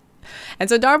once. And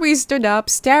so Darby stood up,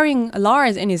 staring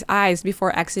Lars in his eyes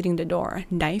before exiting the door,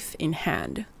 knife in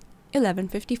hand.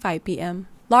 11:55 p.m.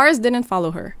 Lars didn't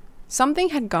follow her. Something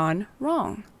had gone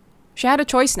wrong. She had a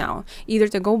choice now, either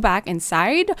to go back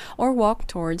inside or walk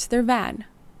towards their van.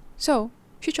 So,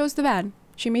 she chose the van.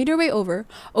 She made her way over,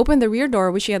 opened the rear door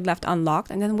which she had left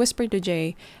unlocked, and then whispered to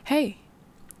Jay, "Hey."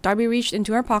 Darby reached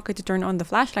into her pocket to turn on the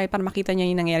flashlight para makita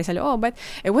niya yung nangyari sa loob, but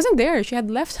it wasn't there. She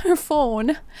had left her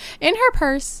phone in her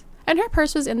purse, and her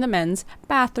purse was in the men's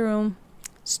bathroom.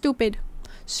 Stupid.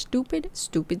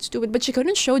 But she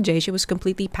couldn't show Jay. She was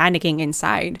completely panicking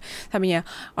inside. Sabi niya,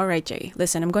 "All right, Jay,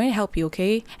 listen, I'm going to help you,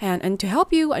 okay? And to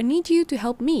help you, I need you to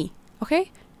help me,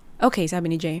 okay?" "Okay," sabi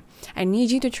ni Jay. "I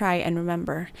need you to try and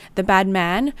remember. The bad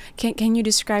man, can you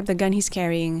describe the gun he's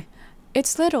carrying?"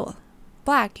 "It's little.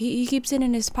 Black. He keeps it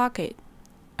in his pocket."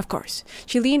 Of course.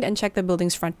 She leaned and checked the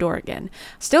building's front door again.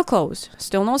 Still closed.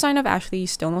 Still no sign of Ashley.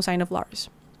 Still no sign of Lars.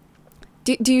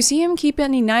 Do you see him keep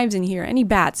any knives in here? Any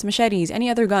bats, machetes, any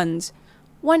other guns?"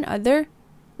 "One other?"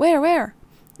 Where?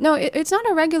 "No, it's not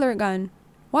a regular gun."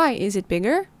 "Why? Is it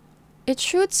bigger?" "It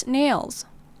shoots nails."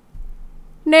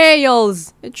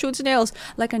 "Nails! It shoots nails.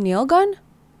 Like a nail gun?"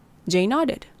 Jay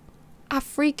nodded. "A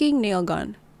freaking nail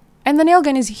gun." "And the nail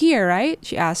gun is here, right?"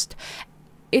 she asked.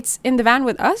 "It's in the van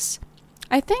with us?"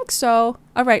 "I think so."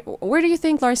 "All right, where do you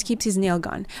think Lars keeps his nail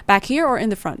gun? Back here or in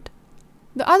the front?"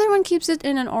 "The other one keeps it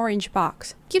in an orange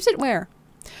box." "Keeps it where?"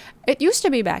 "It used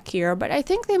to be back here, but I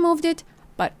think they moved it."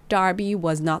 But Darby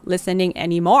was not listening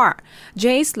anymore.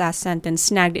 Jay's last sentence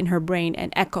snagged in her brain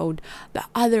and echoed, "The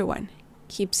other one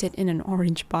keeps it in an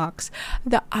orange box.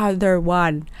 The other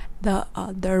one. The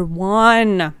other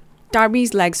one."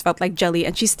 Darby's legs felt like jelly,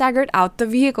 and she staggered out the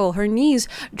vehicle, her knees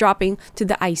dropping to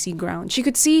the icy ground. She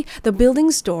could see the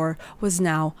building's door was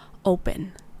now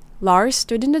open. Lars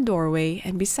stood in the doorway,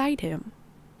 and beside him,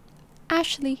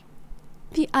 Ashley.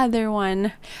 The other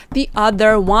one. The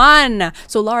other one!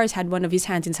 So Lars had one of his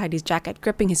hands inside his jacket,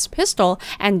 gripping his pistol,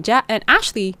 and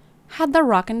Ashley had the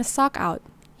rock and the sock out.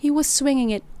 He was swinging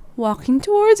it, walking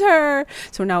towards her.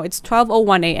 So now it's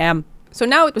 12:01 a.m. So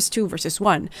now it was 2 versus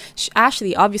 1.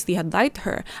 Ashley obviously had lied to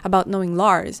her about knowing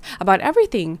Lars, about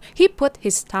everything. He put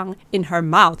his tongue in her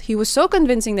mouth. He was so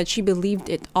convincing that she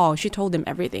believed it all. She told him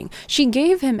everything. She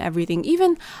gave him everything,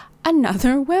 even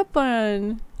another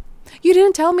weapon. "You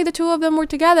didn't tell me the two of them were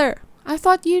together. I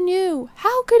thought you knew.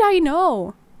 How could I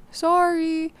know?"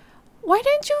 "Sorry." "Why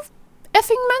didn't you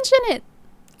effing mention it?"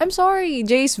 "I'm sorry."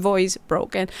 Jay's voice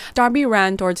broke, and Darby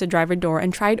ran towards the driver door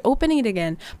and tried opening it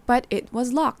again, but it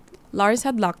was locked. Lars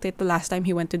had locked it the last time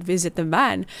he went to visit the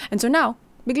van, and so now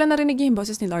bigla narinig niya yung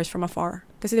boses ni Lars from afar.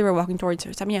 Kasi they were walking towards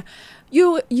her. Sabi niya,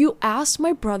 You asked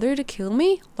my brother to kill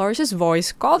me? Lars's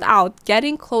voice called out,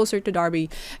 getting closer to Darby.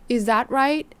 Is that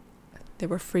right? They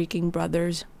were freaking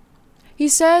brothers. He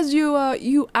says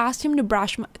you asked him to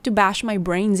bash my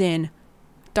brains in.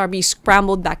 Darby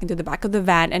scrambled back into the back of the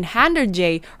van and handed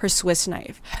Jay her Swiss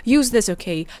knife. Use this,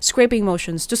 okay? Scraping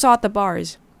motions to saw at the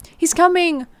bars. He's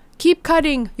coming! Keep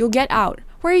cutting! You'll get out.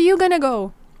 Where are you gonna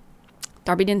go?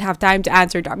 Darby didn't have time to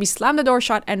answer. Darby slammed the door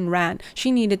shut and ran.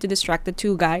 She needed to distract the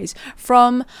two guys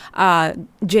from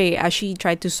Jay as she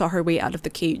tried to saw her way out of the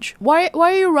cage. Why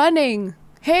are you running?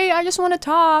 Hey, I just want to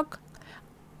talk.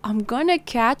 I'm gonna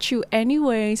catch you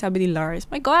anyway, sabi ni Lars.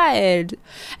 My God!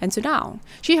 And so now,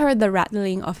 she heard the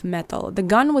rattling of metal. The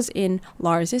gun was in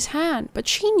Lars's hand. But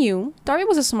she knew, Darby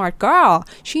was a smart girl.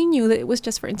 She knew that it was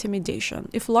just for intimidation.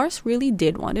 If Lars really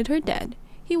did wanted her dead,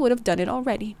 he would have done it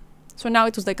already. So now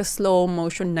it was like a slow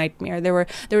motion nightmare. They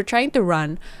were trying to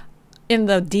run in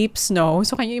the deep snow.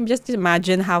 So can you just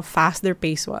imagine how fast their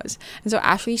pace was? And so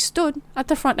Ashley stood at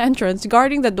the front entrance,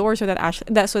 guarding the door so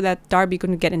that Darby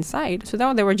couldn't get inside. So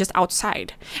now they were just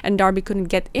outside, and Darby couldn't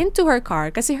get into her car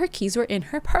because her keys were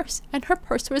in her purse, and her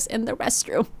purse was in the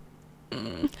restroom.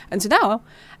 And so now,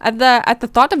 at the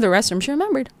thought of the restroom, she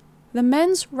remembered the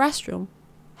men's restroom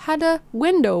had a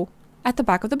window at the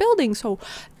back of the building. So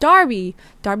Darby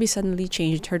suddenly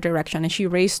changed her direction, and she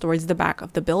raced towards the back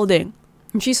of the building.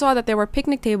 And she saw that there were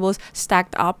picnic tables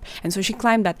stacked up, and so she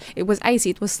climbed that. It was icy,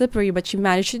 it was slippery, but she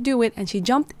managed to do it, and she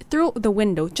jumped through the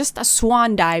window, just a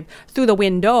swan dive through the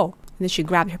window. And then she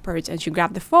grabbed her purse, and she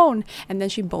grabbed the phone, and then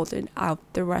she bolted out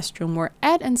the restroom where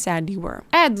Ed and Sandy were.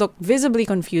 Ed looked visibly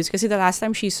confused because the last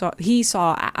time he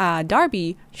saw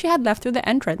Darby, she had left through the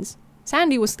entrance.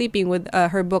 Sandy was sleeping with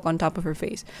her book on top of her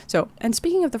face. So, and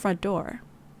speaking of the front door,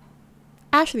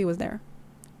 Ashley was there,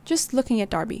 just looking at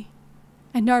Darby.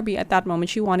 And Darby, at that moment,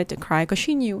 she wanted to cry because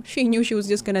she knew she was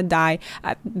just gonna die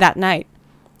that night.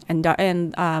 And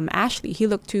Ashley, he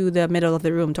looked to the middle of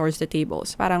the room towards the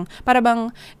tables. Para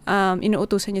bang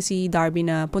inuutusan niya si Darby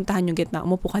na puntahan yung gitna,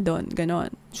 umupo ka doon,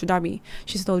 ganon. So Darby,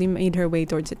 she slowly made her way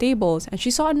towards the tables, and she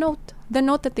saw a note. The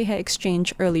note that they had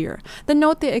exchanged earlier. The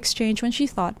note they exchanged when she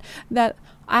thought that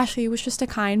Ashley was just a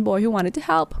kind boy who wanted to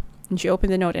help. And she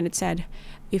opened the note, and it said,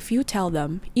 "If you tell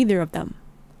them, either of them,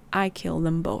 I kill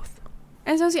them both."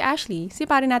 And so si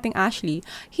pare nating Ashley,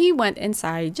 he went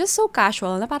inside just so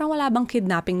casual na parang wala bang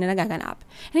kidnapping na nagaganap.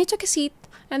 And he took a seat,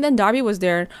 and then Darby was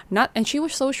there, and she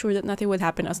was so sure that nothing would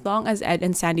happen as long as Ed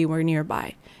and Sandy were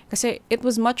nearby. Kasi it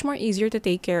was much more easier to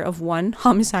take care of one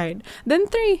homicide than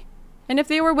 3. And if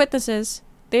they were witnesses,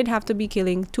 they'd have to be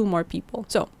killing 2 more people.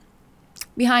 So,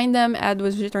 behind them, Ed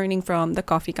was returning from the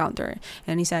coffee counter,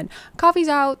 and he said, "Coffee's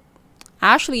out."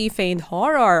 Ashley feigned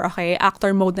horror. Okay, actor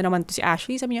mode na naman to si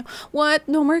Ashley. Sabi niya, "What?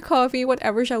 No more coffee?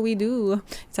 Whatever shall we do?"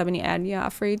 Sabi ni Ed, "Yeah,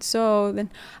 afraid so. Then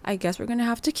I guess we're gonna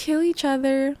have to kill each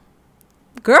other."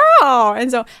 Girl! And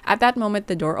so at that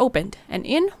moment, the door opened, and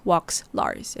in walks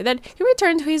Lars. And then he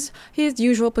returned to his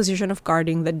usual position of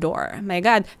guarding the door. My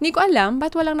God, hindi ko alam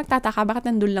ba't walang nagtataka bakit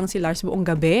nandun lang si Lars buong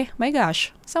gabi. My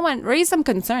gosh, someone raise some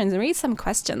concerns, raise some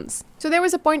questions. So there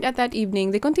was a point at that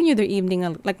evening, they continued their evening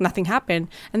like nothing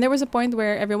happened. And there was a point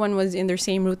where everyone was in their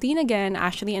same routine again.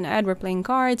 Ashley and Ed were playing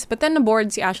cards, but then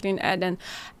bored si Ashley and Ed, and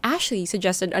Ashley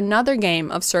suggested another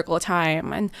game of circle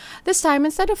time. And this time,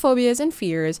 instead of phobias and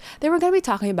fears, they were going to be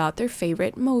talking about their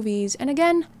favorite movies. And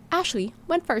again, Ashley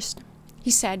went first. He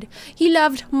said he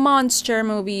loved monster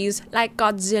movies like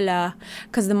Godzilla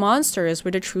because the monsters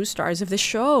were the true stars of the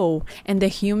show, and the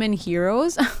human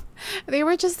heroes, they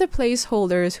were just the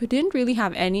placeholders who didn't really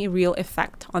have any real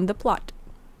effect on the plot.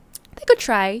 They could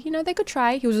try, they could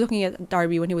try. He was looking at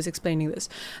Darby when he was explaining this.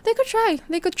 They could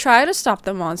try to stop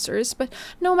the monsters, but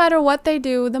no matter what they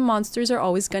do, the monsters are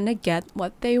always gonna get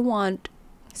what they want.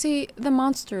 See, the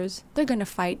monsters, they're gonna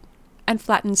fight and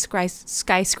flatten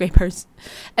skyscrapers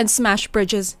and smash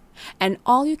bridges, and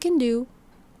all you can do,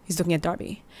 he's looking at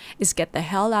Darby, is get the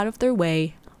hell out of their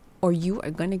way, or you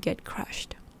are gonna get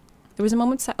crushed. There was a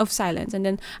moment of silence, and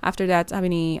then after that, sabi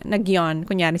ni, nagyon,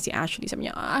 kunyari si Ashley, sabi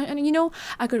niya,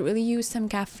 I could really use some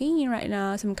caffeine right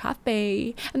now, some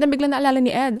coffee. And then biglang naalala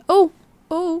ni Ed, oh,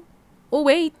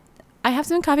 wait, I have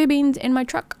some coffee beans in my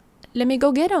truck. Let me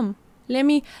go get them. Let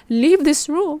me leave this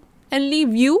room and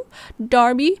leave you,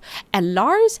 Darby, and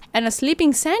Lars, and a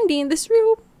sleeping Sandy in this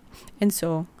room. And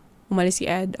so, umalis si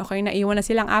Ed. Okay, naiwan na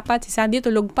silang 4. Si Sandy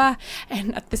tulog pa.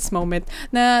 And at this moment,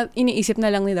 na iniisip na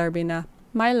lang ni Darby na,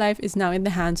 my life is now in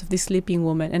the hands of this sleeping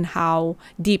woman and how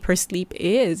deep her sleep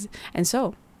is. And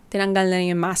so, tinanggal na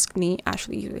yung mask ni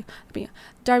Ashley. Sabi niya,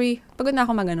 Darby, pagod na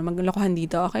ako maglokohan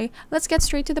dito, okay? Let's get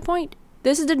straight to the point.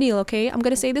 this is the deal, okay? I'm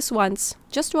gonna say this once,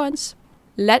 just once.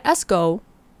 Let us go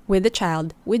with the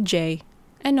child, with Jay,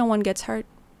 and no one gets hurt.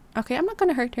 Okay, I'm not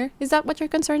gonna hurt her. Is that what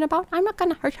you're concerned about? I'm not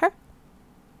gonna hurt her.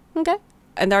 Okay?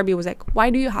 And Darby was like, why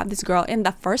do you have this girl in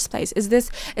the first place? Is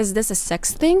this a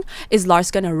sex thing? Is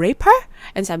Lars gonna rape her?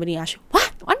 And sabi ni Ash,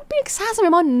 what? Ano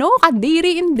pinagsasabi mo? No,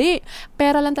 kadiri, hindi.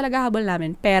 Pera lang talaga habol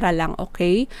namin. Pera lang,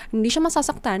 okay? Hindi siya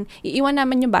masasaktan. Iiwan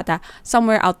namin yung bata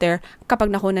somewhere out there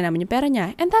kapag nakuha namin yung pera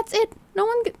niya. And that's it. No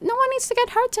one needs to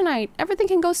get hurt tonight. Everything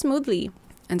can go smoothly.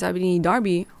 And sabi ni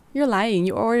Darby, you're lying.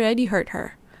 You already hurt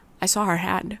her. I saw her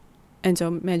hand. And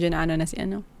so, medyo na si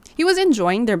ano. He was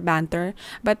enjoying their banter,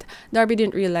 but Darby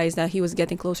didn't realize that he was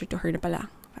getting closer to her na pala.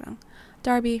 Parang,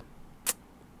 Darby,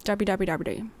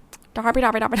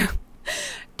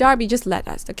 just let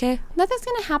us, okay? Nothing's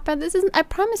gonna happen. I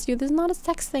promise you, this is not a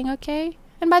sex thing, okay?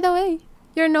 And by the way,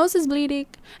 your nose is bleeding.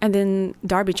 And then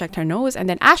Darby checked her nose, and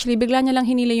then Ashley bigla niya lang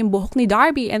hinila yung buhok ni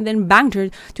Darby and then banged her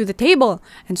to the table.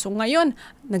 And so ngayon,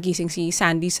 nagising si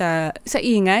Sandy sa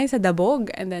ingay, sa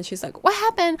dabog. And then she's like, what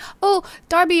happened? Oh,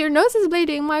 Darby, your nose is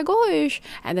bleeding. My gosh.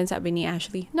 And then sabi ni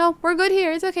Ashley, no, we're good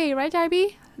here. It's okay, right,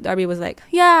 Darby? Darby was like,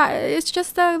 yeah, it's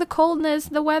just the coldness,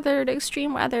 the weather, the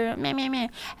extreme weather. Meh, meh, meh.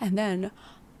 And then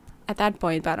at that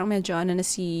point, parang medyo ano na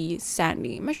si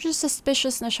Sandy. Medyo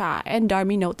suspicious na siya. And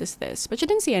Darby noticed this, but she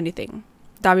didn't see anything.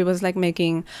 Darby was like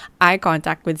making eye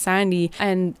contact with Sandy,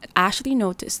 and Ashley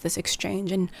noticed this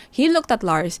exchange, and he looked at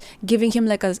Lars, giving him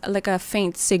like a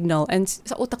faint signal. And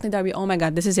sa utak ni Darby, oh my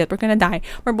god, this is it. We're gonna die.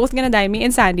 We're both gonna die, me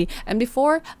and Sandy. And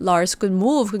before Lars could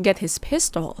get his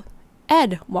pistol,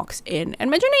 Ed walks in.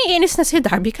 And medyo naiinis na si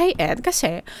Darby kay Ed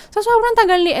kasi sa sobrang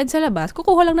tagal ni Ed sa labas,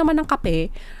 kukuha lang naman ng kape,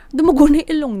 dumugo na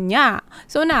ilong niya.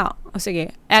 So now,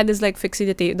 sige, Ed is like fixing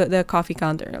the coffee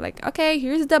counter. Like, okay,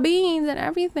 here's the beans and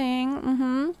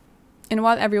everything. And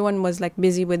while everyone was like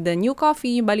busy with the new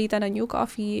coffee, balita na new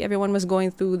coffee, everyone was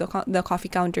going through the coffee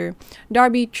counter.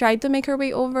 Darby tried to make her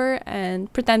way over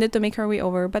and pretended to make her way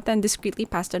over, but then discreetly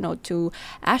passed a note to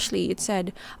Ashley. It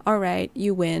said, all right,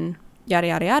 you win, yada,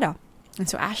 yada, yada. And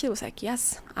so Ashley was like,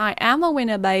 yes, I am a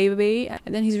winner, baby.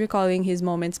 And then he's recalling his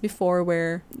moments before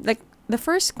where, like, the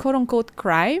first quote-unquote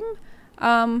crime,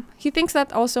 he thinks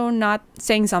that also not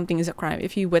saying something is a crime.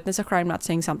 If you witness a crime, not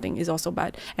saying something is also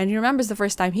bad. And he remembers the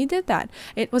first time he did that.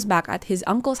 It was back at his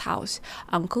uncle's house.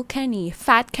 Uncle Kenny,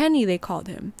 Fat Kenny, they called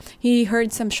him. He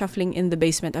heard some shuffling in the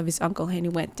basement of his uncle, and he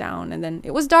went down. And then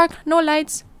it was dark, no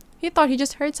lights. He thought he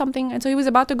just heard something, and so he was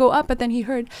about to go up, but then he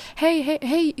heard, hey,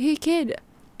 kid.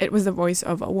 It was the voice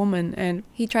of a woman, and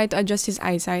he tried to adjust his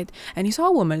eyesight, and he saw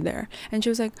a woman there, and she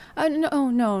was like,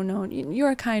 no,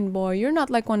 you're a kind boy, you're not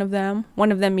like one of them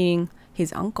meaning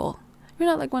his uncle. You're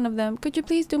not like one of them. Could you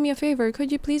please do me a favor?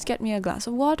 Could you please get me a glass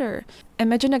of water?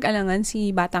 And medyo nag-alangan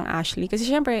si batang Ashley kasi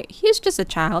syempre, he's just a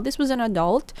child. This was an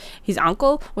adult. His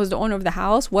uncle was the owner of the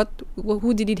house.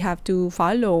 Who did he have to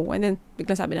follow? And then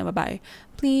bigla sabi ng babae,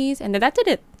 please, and then that did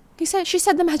it. She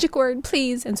said the magic word,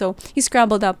 please. And so he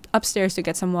scrambled upstairs to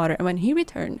get some water. And when he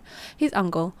returned, his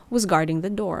uncle was guarding the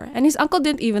door. And his uncle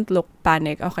didn't even look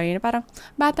panic. Okay, parang,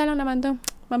 bata lang naman to.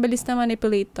 Mabilis na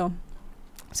manipulate to.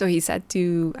 So he said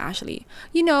to Ashley,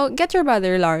 get your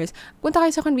brother, Lars. Punta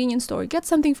kayo sa convenience store. Get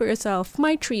something for yourself.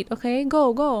 My treat, okay?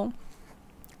 Go.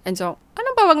 And so,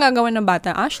 ano ba bang gagawin ng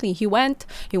bata? Ashley, he went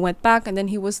back, and then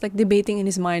he was like debating in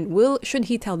his mind, should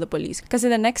he tell the police? Because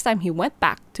the next time he went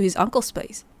back to his uncle's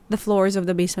place, the floors of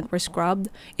the basement were scrubbed.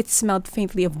 It smelled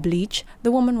faintly of bleach.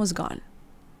 The woman was gone.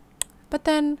 But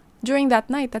then, during that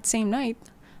same night,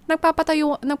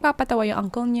 nagpapatawa yung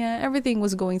uncle niya. Everything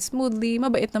was going smoothly.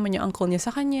 Mabait naman yung uncle niya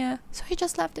sa kanya. So he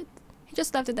just left it. He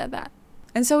just left it at that.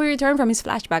 And so he returned from his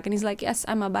flashback, and he's like, yes,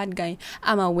 I'm a bad guy.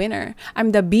 I'm a winner.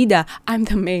 I'm the bida. I'm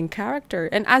the main character.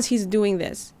 And as he's doing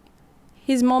this,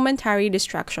 his momentary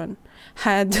distraction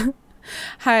had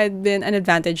been an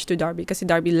advantage to Darby kasi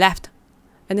Darby left.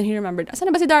 And then he remembered, asan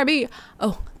na ba si Darby?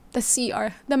 Oh, the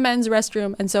CR, the men's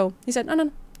restroom. And so he said, no,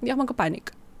 hindi ako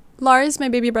magkapanik. Lars, my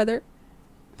baby brother,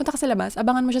 punta ka sa labas.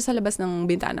 Abangan mo siya sa labas ng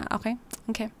bintana, okay?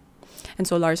 Okay. And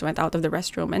so Lars went out of the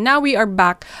restroom. And now we are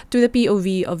back to the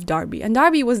POV of Darby. And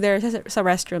Darby was there sa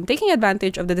restroom, taking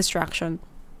advantage of the distraction.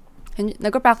 And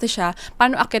nagpa-practice siya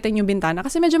paano akitin yung bintana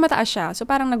kasi medyo mataas siya. So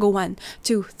parang nag-go 1,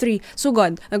 2, 3,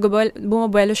 sugod.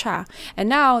 Bumabuelo siya. And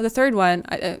now, the third one,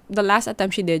 the last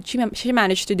attempt she did, she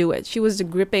managed to do it. She was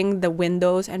gripping the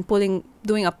windows and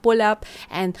doing a pull-up.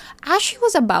 And as she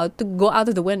was about to go out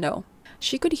of the window,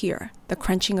 she could hear the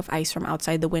crunching of ice from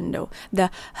outside the window.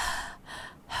 The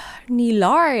ni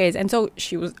Lars. And so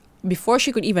she was before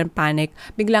she could even panic,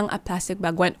 biglang a plastic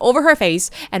bag went over her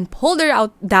face and pulled her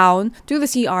out down to the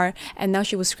CR, and now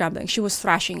she was scrambling. She was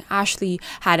thrashing. Ashley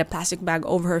had a plastic bag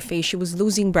over her face. She was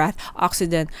losing breath,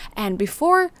 oxygen, and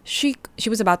before she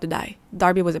was about to die.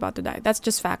 Darby was about to die. That's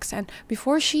just facts. And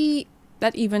before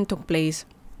that even took place,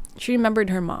 she remembered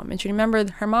her mom, and she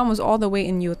remembered her mom was all the way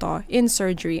in Utah in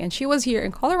surgery, and she was here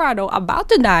in Colorado about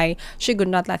to die. She could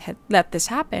not let this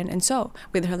happen, and so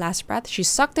with her last breath, she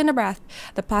sucked in a breath.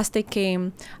 The plastic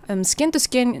came skin to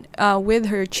skin with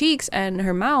her cheeks and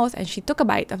her mouth, and she took a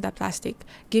bite of that plastic,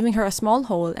 giving her a small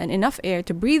hole and enough air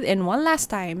to breathe in one last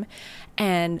time,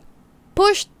 and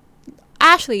pushed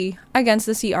Ashley against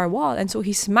the CR wall, and so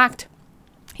he smacked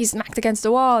against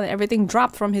the wall, and everything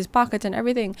dropped from his pockets and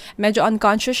everything. Medyo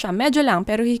unconscious siya. Medyo lang,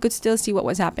 pero he could still see what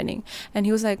was happening. And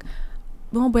he was like,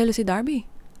 bumabuelo si Darby.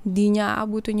 Di niya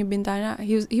aabutin yung bintana.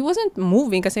 He wasn't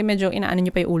moving kasi medyo inaano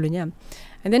niya pa yung ulo niya.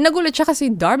 And then nagulat siya kasi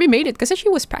Darby made it kasi she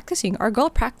was practicing. Our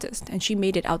girl practiced and she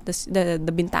made it out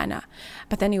the bintana.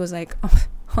 But then he was like, oh,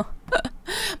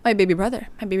 my baby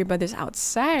brother's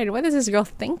outside. What is this girl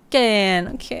thinking?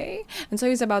 Okay. And so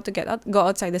he's about to go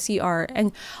outside the CR.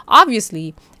 And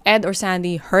obviously, Ed or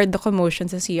Sandy heard the commotion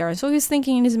sa CR. So he's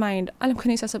thinking in his mind, alam ko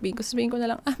na yung sasabihin ko. Sabihin ko na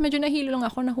lang, medyo nahilo lang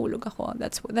ako, nahulog ako.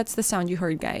 That's the sound you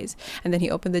heard, guys. And then he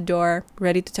opened the door,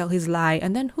 ready to tell his lie.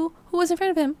 And then who was in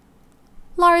front of him?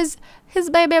 Lars, his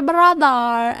baby brother.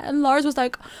 And Lars was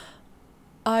like,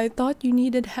 I thought you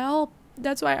needed help.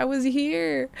 That's why I was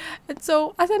here. And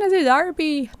so, asan na si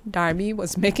Darby? Darby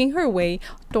was making her way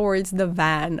towards the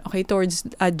van. Okay, towards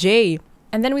Jay.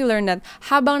 And then we learned that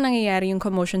habang nangyayari yung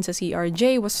commotion sa CR,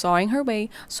 Jay was sawing her way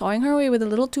with a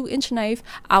little 2-inch knife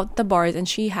out the bars, and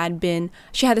she had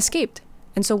escaped.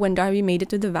 And so when Darby made it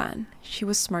to the van, she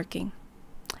was smirking.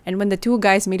 And when the two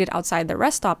guys made it outside the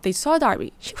rest stop, they saw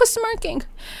Darby. She was smirking.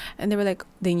 And they were like,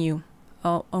 they knew.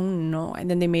 Oh no.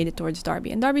 And then they made it towards Darby.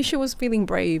 And Darby, she was feeling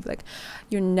brave. Like,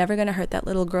 you're never gonna hurt that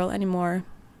little girl anymore.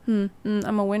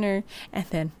 I'm a winner. And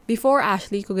then, before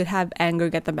Ashley could have anger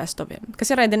get the best of him,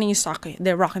 kasi ready na yung sake.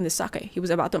 They're rocking the sake. He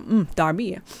was about to,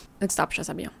 Darby. Nag-stop siya,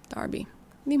 sabi niya, Darby,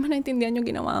 hindi mo naintindihan yung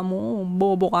ginawa mo.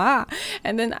 Bobo ka.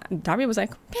 And then Darby was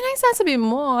like, pinagsasabi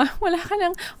mo. Wala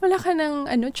ka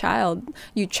ng child.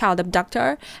 You child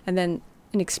abductor. And then,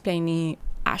 in-explain ni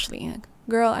Ashley,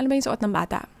 girl, ano ba yung suot ng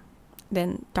bata?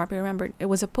 Then Darby remembered it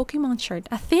was a Pokemon shirt,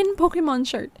 a thin Pokemon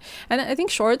shirt. And I think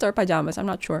shorts or pajamas, I'm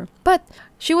not sure. But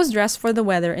she was dressed for the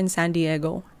weather in San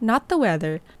Diego, not the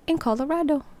weather in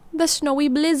Colorado. The snowy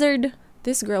blizzard.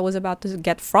 This girl was about to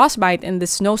get frostbite in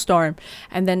this snowstorm.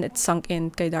 And then it sunk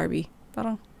in kay Darby.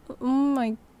 Parang,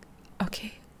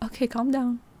 okay, calm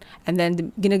down. And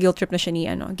then, gina-guilt trip na siya ni,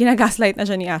 ginagaslight na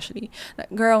siya ni Ashley.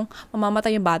 Girl,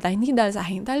 mamamatay yung bata, hindi dahil sa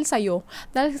akin, dahil sa'yo,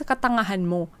 dahil sa katangahan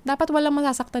mo. Dapat walang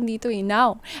masasaktan dito eh.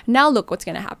 Now look what's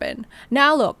gonna happen.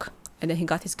 Now look. And then he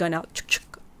got his gun out.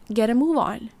 Get a move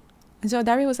on. And so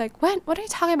Darby was like, what are you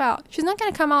talking about? She's not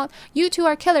gonna come out. You two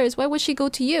are killers. Why would she go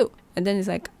to you? And then he's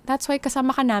like, that's why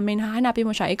kasama ka namin, hahanapin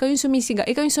mo siya. Ikaw yung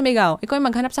sumigaw. Ikaw yung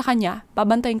maghanap sa kanya.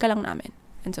 Babantayin ka lang namin.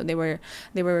 And so they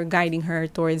were guiding her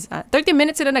towards 30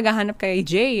 minutes sila naghahanap kay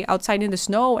Jay outside in the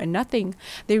snow and nothing.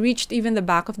 They reached even the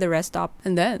back of the rest stop.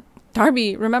 And then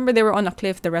Darby, remember they were on a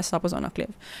cliff. The rest stop was on a cliff.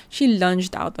 She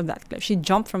lunged out of that cliff. She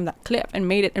jumped from that cliff and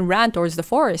made it and ran towards the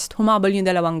forest. Humabol yung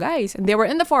dalawang guys. And they were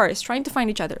in the forest trying to find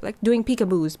each other. Like doing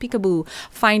peekaboo,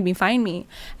 find me.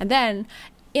 And then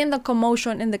in the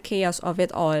commotion, in the chaos of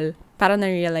it all, para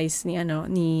na-realize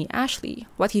ni Ashley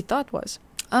what he thought was,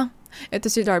 ito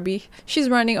si Darby. She's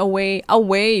running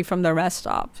away from the rest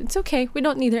stop. It's okay. We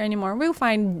don't need her anymore. We'll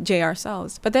find Jay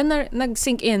ourselves. But then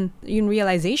nag-sink in yung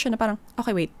realization na parang,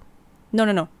 okay, wait. No.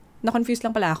 Na-confused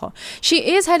lang pala ako.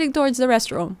 She is heading towards the rest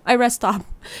stop.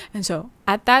 And so,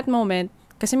 at that moment,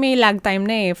 kasi may lag time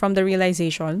na from the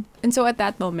realization. And so at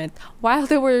that moment, while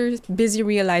they were busy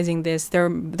realizing this, their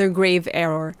grave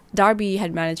error, Darby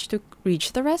had managed to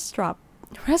reach the rest stop.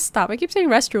 I keep saying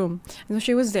restroom. And so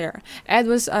she was there. Ed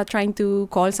was trying to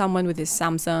call someone with his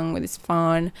Samsung, with his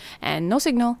phone, and no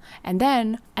signal. And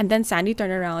then Sandy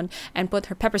turned around and put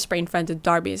her pepper spray in front of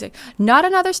Darby. It's like, not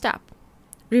another step.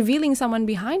 Revealing someone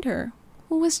behind her.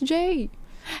 Who was Jay?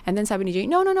 And then sabi ni Jay,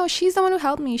 no, she's the one who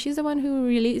helped me. She's the one who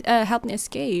really helped me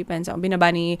escape. And so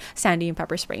binaba ni Sandy yung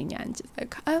pepper spray niya. And she's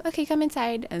like, oh, okay, come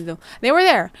inside. And so they were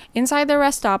there, inside the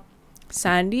rest stop.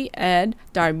 Sandy, Ed,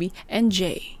 Darby, and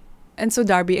Jay. And so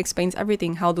Darby explains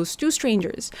everything, how those two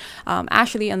strangers,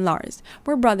 Ashley and Lars,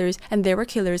 were brothers, and they were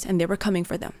killers, and they were coming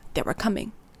for them. They were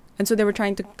coming. And so they were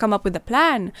trying to come up with a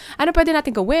plan. Ano pwede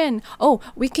natin gawin? Oh,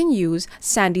 we can use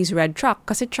Sandy's red truck.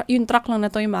 Kasi yung truck lang na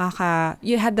to yung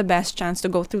you had the best chance to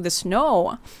go through the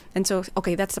snow. And so,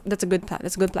 okay, that's a good plan.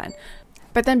 That's a good plan.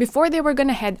 But then before they were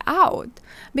gonna head out,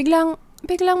 biglang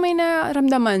may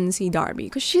naramdaman si Darby.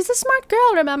 Because she's a smart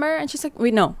girl, remember? And she's like,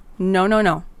 wait, no.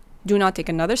 Do not take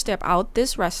another step out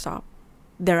this rest stop.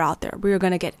 They're out there. We're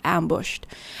gonna get ambushed.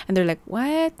 And they're like,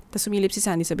 what? Tapos sumilip si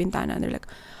Sandy sa bintana. And they're like,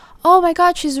 oh my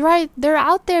God, she's right. They're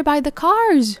out there by the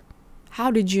cars.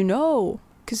 How did you know?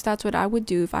 Because that's what I would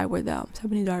do if I were them.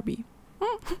 Sabi ni Darby.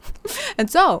 And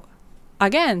so,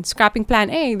 again, scrapping plan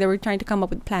A, they were trying to come up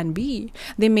with plan B.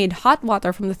 They made hot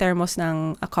water from the thermos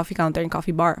ng a coffee counter and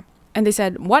coffee bar. And they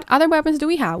said, what other weapons do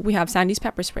we have? We have Sandy's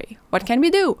pepper spray. What can we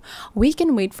do? We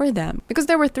can wait for them. Because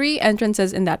there were 3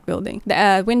 entrances in that building.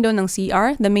 The window ng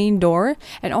CR, the main door,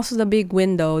 and also the big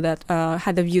window that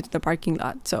had the view to the parking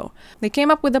lot. So they came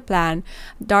up with a plan.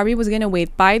 Darby was going to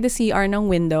wait by the CR ng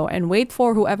window and wait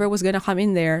for whoever was going to come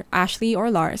in there, Ashley or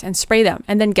Lars, and spray them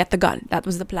and then get the gun. That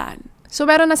was the plan. So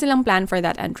meron na silang plan for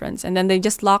that entrance. And then they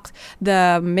just locked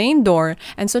the main door.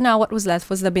 And so now what was left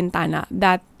was the bintana.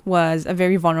 That was a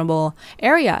very vulnerable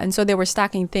area. And so they were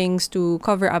stacking things to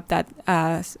cover up that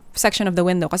section of the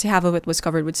window kasi half of it was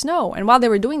covered with snow. And while they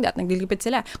were doing that, naglilipit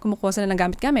sila. Kumukuha sila ng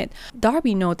gamit-gamit.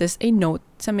 Darby noticed a note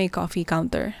sa may coffee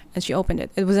counter and she opened it.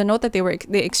 It was a note that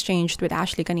they exchanged with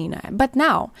Ashley kanina. But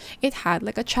now, it had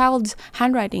like a child's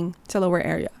handwriting sa lower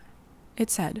area.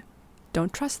 It said,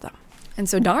 don't trust them. And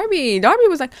so Darby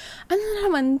was like, ano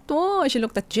naman to? She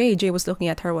looked at Jay. Jay was looking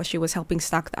at her while she was helping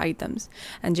stack the items.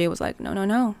 And Jay was like,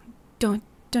 no.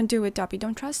 Don't do it, Darby.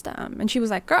 Don't trust them. And she was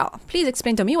like, girl, please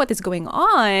explain to me what is going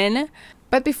on.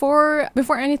 But before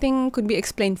anything could be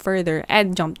explained further,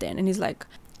 Ed jumped in and he's like,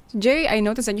 Jay, I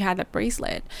noticed that you had that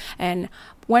bracelet. And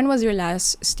when was your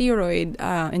last steroid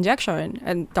injection?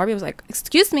 And Darby was like,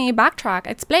 excuse me, backtrack,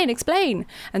 explain.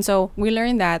 And so we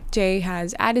learned that Jay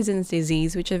has Addison's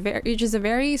disease, which is a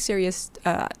very serious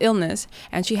illness.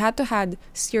 And she had to have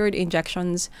steroid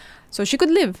injections so she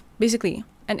could live, basically.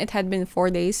 And it had been 4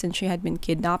 days since she had been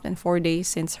kidnapped and 4 days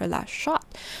since her last shot.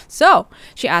 So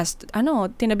she asked,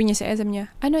 tinabi niya si Ed, sabi niya,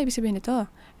 ano ibig sabihin nito?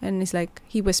 And it's like,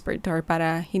 he whispered to her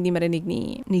para hindi marinig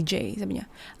ni Jay. Sabi niya,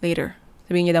 later.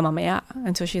 Sabihin niya daw mamaya.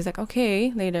 And so she's like,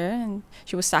 okay, later. And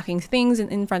she was stacking things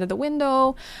in front of the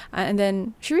window. And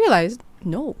then she realized,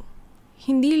 no,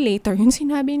 hindi later yun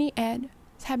sinabi ni Ed.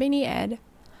 Sabi ni Ed,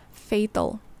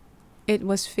 fatal. It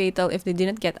was fatal if they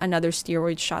didn't get another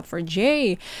steroid shot for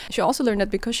Jay. She also learned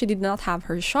that because she did not have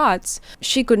her shots,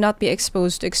 she could not be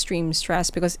exposed to extreme stress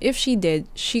because if she did,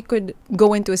 she could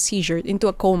go into a seizure, into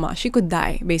a coma. She could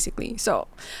die, basically. So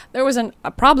there was a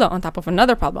problem on top of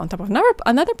another problem, on top of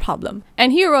another problem.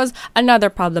 And here was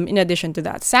another problem in addition to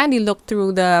that. Sandy looked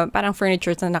through the parang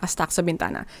furniture na nakastack sa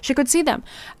bintana. She could see them,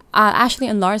 Ashley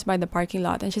and Lars by the parking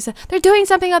lot. And she said, they're doing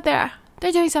something out there.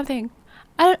 They're doing something.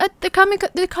 They're coming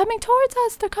towards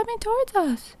us. They're coming towards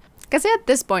us. Because at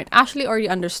this point, Ashley already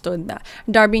understood that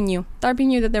Darby knew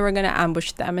that they were gonna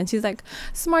ambush them. And she's like,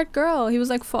 smart girl. He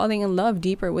was like falling in love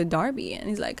deeper with Darby. And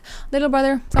he's like, little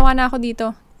brother, sawa na ako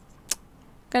dito.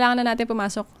 Kailangan na natin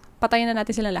pumasok. Patayin na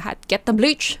natin sila lahat. Get the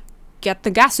bleach. Get the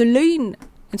gasoline.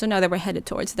 And so now they were headed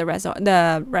towards the rest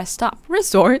stop.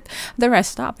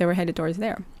 They were headed towards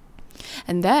there.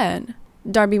 And then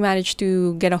Darby managed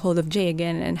to get a hold of Jay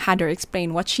again and had her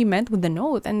explain what she meant with the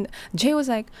note. And Jay was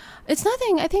like, it's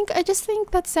nothing. I just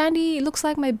think that Sandy looks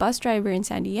like my bus driver in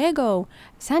San Diego.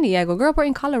 San Diego? Girl, we're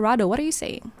in Colorado. What are you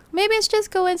saying? Maybe it's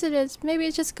just coincidence.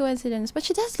 But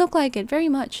she does look like it very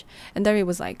much. And Darby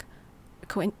was like,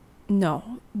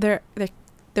 no,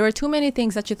 there were too many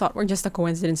things that she thought were just a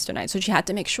coincidence tonight. So she had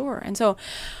to make sure. And so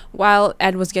while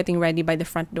Ed was getting ready by the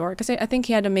front door, because I think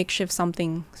he had to makeshift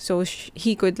something so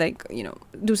he could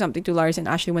do something to Lars and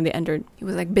Ashley when they entered. He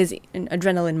was like busy in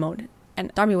adrenaline mode.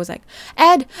 And Darby was like,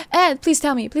 Ed, please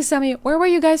tell me, where were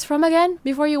you guys from again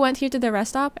before you went here to the rest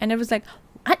stop? And it was like,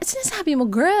 sinasabi mo,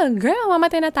 girl,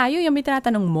 mamatay na tayo, yung may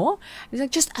tinatanong mo. He's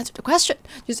like, just answer the question,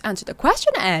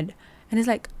 Ed. And he's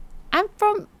like, I'm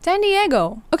from San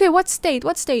Diego. Okay, what state?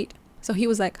 So he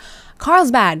was like,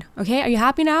 Carlsbad. Okay, are you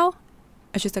happy now?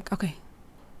 And she's like, okay.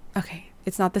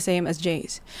 It's not the same as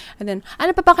Jay's. And then,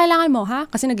 ano pa kailangan mo, ha?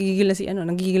 Kasi nagigigil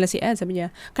si Ed. Sabi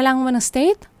niya, kailangan mo ng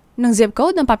state? Ng zip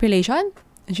code? Ng population?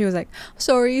 And she was like,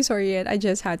 sorry, Ed. I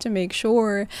just had to make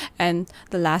sure. And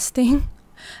the last thing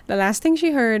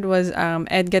she heard was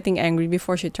Ed getting angry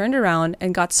before she turned around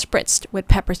and got spritzed with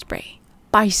pepper spray.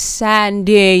 By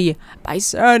Sandy.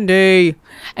 And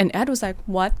Ed was like,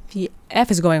 what the F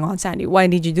is going on, Sandy? Why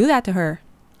did you do that to her?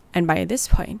 And by this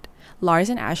point, Lars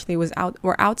and Ashley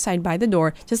were outside by the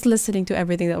door, just listening to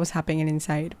everything that was happening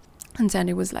inside. And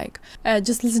Sandy was like,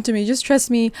 just listen to me, just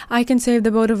trust me, I can save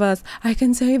the both of us, I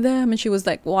can save them. And she was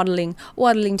like waddling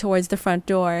towards the front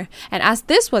door. And as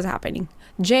this was happening,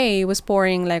 Jay was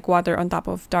pouring like water on top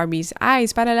of Darby's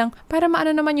eyes para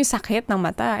maano naman yung sakit ng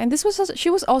mata. And she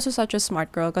was also such a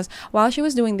smart girl, because while she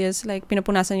was doing this, like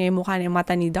pinupunasan niya yung mukha ng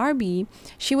mata ni Darby,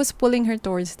 she was pulling her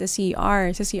towards the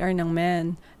CR, sa CR ng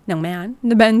man,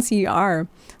 the Ben CR.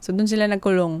 So dun sila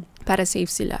nagkulong para safe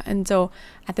sila. And so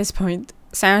at this point,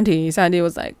 Sandy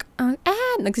was like, Ed,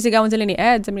 nagsisigawan sila ni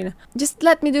Ed. Sabi nila, just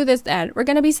let me do this, Ed. We're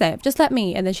gonna be safe. Just let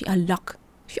me. And then she unlocked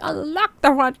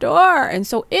the front door. And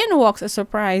so in walks a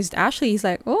surprised Ashley. He's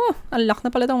like, oh, unlock na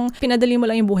pala tong pinadali mo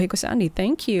lang yung buhay ko, Sandy.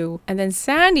 Thank you. And then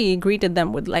Sandy greeted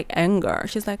them with like anger.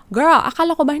 She's like, girl,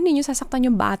 akala ko ba hindi nyo sasaktan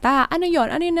yung bata? Ano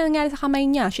yon? Ano yung nangyari sa kamay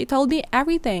niya? She told me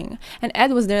everything. And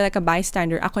Ed was there like a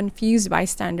bystander, a confused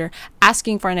bystander,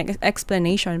 asking for an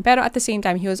explanation. Pero at the same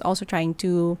time, he was also trying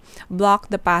to block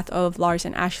the path of Lars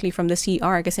and Ashley from the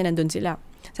CR kasi nandun sila.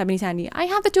 Sabi ni Sandy, I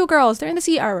have the two girls. They're in the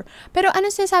CR. Pero ano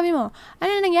sinasabi mo?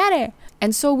 Ano nangyari?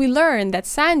 And so we learned that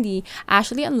Sandy,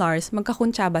 Ashley, and Lars,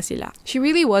 magkakuntsaba sila. She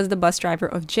really was the bus driver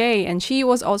of Jay. And she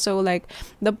was also like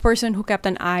the person who kept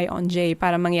an eye on Jay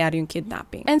para mangyari yung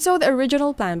kidnapping. And so the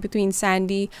original plan between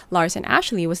Sandy, Lars, and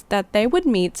Ashley was that they would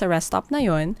meet sa rest stop na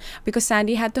yun, because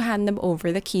Sandy had to hand them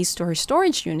over the keys to her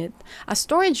storage unit. A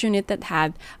storage unit that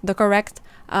had the correct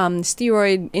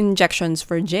steroid injections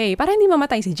for Jay para hindi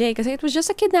mamatay si Jay, kasi it was just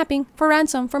a kidnapping for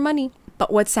ransom, for money.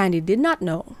 But what Sandy did not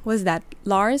know was that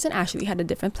Lars and Ashley had a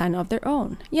different plan of their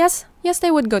own. Yes,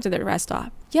 they would go to the rest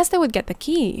stop. Yes, they would get the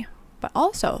key. But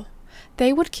also,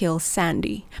 they would kill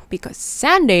Sandy, because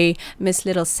Sandy, Miss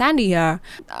Little Sandy here.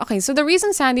 Okay, so the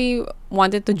reason Sandy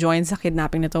wanted to join sa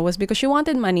kidnapping nito was because she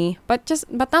wanted money, but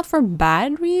not for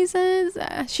bad reasons.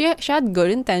 She had good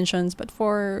intentions, but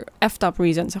for effed up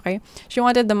reasons, okay? She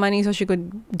wanted the money so she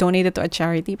could donate it to a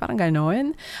charity, parang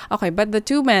ganon. Okay, but back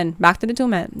to the two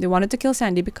men, they wanted to kill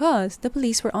Sandy because the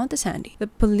police were onto Sandy. The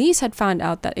police had found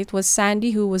out that it was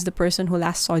Sandy who was the person who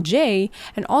last saw Jay,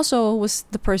 and also was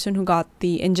the person who got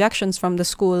the injections from the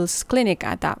school's clinic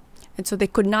at that. And so they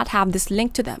could not have this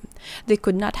linked to them. They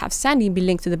could not have Sandy be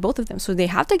linked to the both of them. So they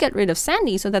had to get rid of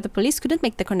Sandy so that the police couldn't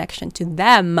make the connection to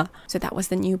them. So that was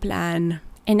the new plan.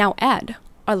 And now Ed,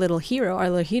 our little hero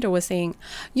was saying,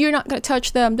 you're not gonna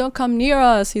touch them, don't come near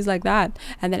us. He's like that.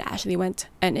 And then Ashley went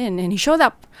and he showed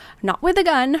up, not with the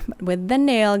gun, but with the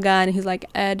nail gun. He's like,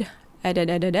 Ed,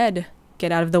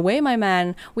 get out of the way, my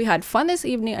man. We had fun this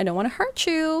evening. I don't want to hurt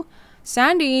you.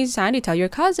 Sandy, tell your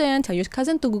cousin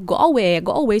to go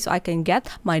away so I can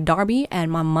get my Darby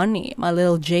and my money, my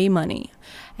little J money.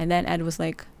 And then Ed was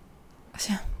like,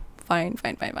 fine.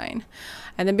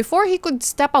 And then before he could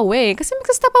step away, kasi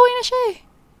magsa-step away na siya eh,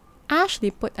 Ashley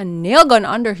put a nail gun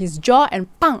under his jaw and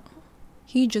pang!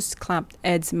 He just clamped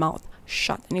Ed's mouth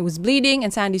shut and he was bleeding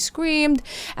and Sandy screamed.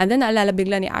 And then naalala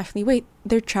bigla ni Ashley, wait,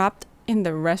 they're trapped in the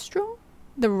restroom?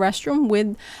 The restroom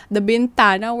with the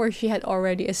bintana where she had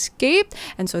already escaped.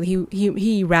 And so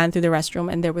he ran through the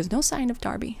restroom and there was no sign of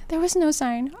Darby. There was no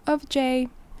sign of Jay.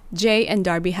 Jay and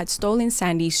Darby had stolen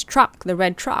Sandy's truck, the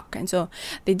red truck. And so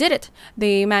they did it.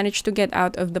 They managed to get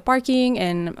out of the parking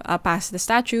and past the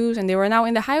statues, and they were now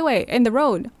in the highway, in the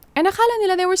road. And akala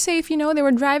nila they were safe, you know, they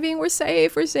were driving, we're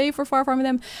safe, we're far from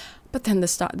them. But then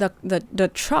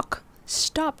the truck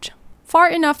stopped far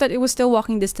enough that it was still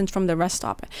walking distance from the rest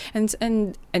stop. And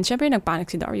syempre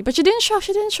nagpanic si Darby. But she didn't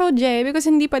show Jay because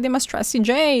hindi pa din ma-stress si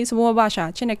Jay. So bumaba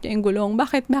siya, chinek niya yung gulong.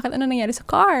 Bakit ano nangyari sa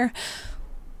car?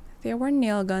 There were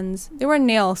nail guns. There were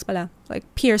nails pala, like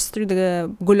pierced through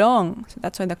the gulong. So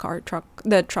that's why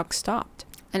the truck stopped.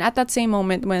 And at that same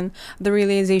moment when the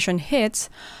realization hits,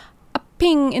 a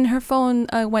ping in her phone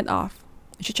went off.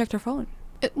 She checked her phone.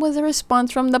 It was a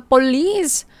response from the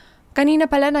police. Kanina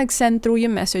pala nag-send through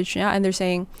yung message niya and they're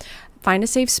saying, find a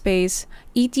safe space,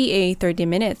 ETA 30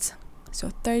 minutes. So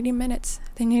 30 minutes.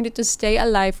 They needed to stay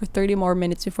alive for 30 more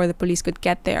minutes before the police could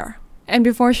get there. And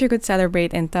before she could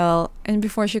celebrate, sabi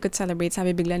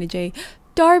bigla ni Jay,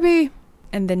 Darby!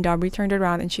 And then Darby turned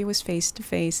around and she was face to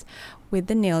face with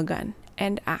the nail gun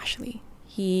and Ashley.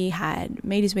 He had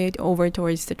made his way over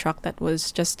towards the truck that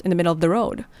was just in the middle of the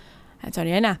road. And so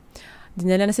yan na.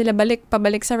 Dinala na sila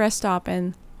pabalik sa rest stop,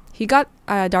 and he got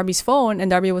Darby's phone, and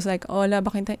Darby was like, Ola,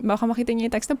 baka makita niya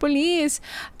yung text ng police.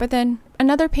 But then,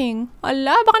 another ping.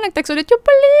 Ola, baka nag-text ulit yung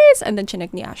police. And then,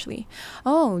 chinek ni Ashley.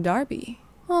 Oh, Darby.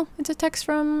 Oh, it's a text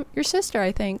from your sister,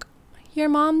 I think. Your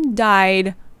mom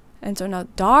died. And so now,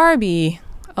 Darby.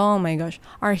 Oh my gosh.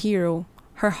 Our hero,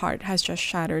 her heart has just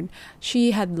shattered.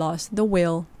 She had lost the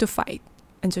will to fight.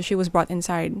 And so she was brought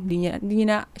inside.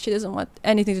 She doesn't want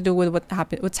anything to do with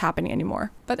what's happening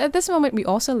anymore. But at this moment, we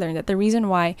also learned that the reason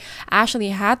why Ashley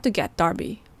had to get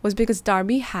Darby was because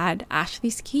Darby had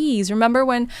Ashley's keys. Remember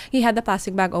when he had the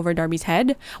plastic bag over Darby's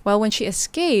head? Well, when she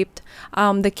escaped,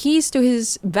 the keys to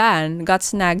his van got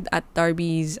snagged at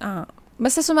Darby's...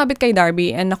 basta sumabit kay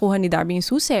Darby and nakuha ni Darby yung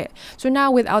susi. So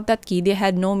now, without that key, they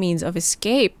had no means of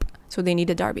escape. So they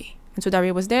needed Darby. And so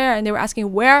Darby was there and they were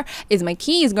asking, where is my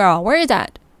keys, girl? Where is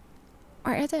that?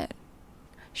 Where is it?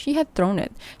 She had thrown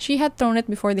it. She had thrown it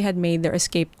before they had made their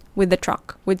escape with the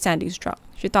truck, with Sandy's truck.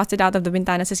 She tossed it out of the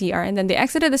ventana sa CR and then they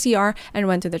exited the CR and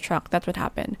went to the truck. That's what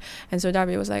happened. And so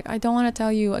Darby was like, I don't want to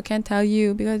tell you. I can't tell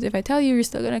you because if I tell you, you're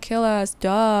still going to kill us.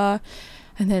 Duh.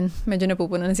 And then medyo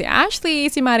napupunan na si Ashley,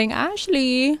 si Maring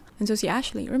Ashley. And so si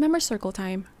Ashley, remember Circle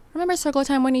Time? Remember Circle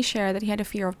Time when he shared that he had a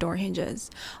fear of door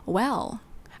hinges? Well,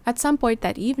 at some point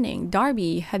that evening,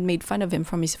 Darby had made fun of him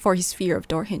for his fear of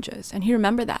door hinges. And he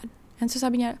remembered that. And so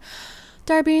sabi niya,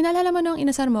 Darby, naalala mo nung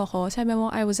inasar mo ko? Sabi mo,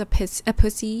 I was a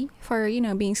pussy for,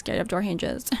 being scared of door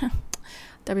hinges.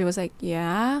 Darby was like,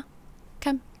 yeah?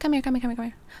 Come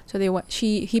here. So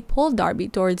he pulled Darby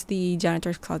towards the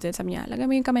janitor's closet. Sabi niya, lagay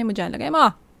mo yung kamay mo dyan.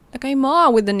 Lagay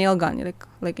mo with the nail gun.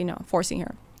 Like forcing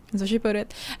her. And so she put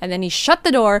it, and then he shut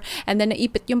the door, and then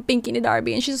naipit yung pinky ni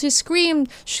Darby, and she screamed.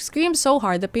 She screamed so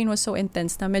hard, the pain was so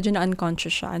intense na medyo na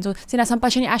unconscious siya. And so sinasampa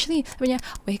siya ni Ashley. Sabi niya,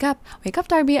 wake up,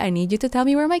 Darby, I need you to tell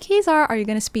me where my keys are. Are you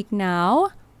gonna speak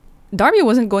now? Darby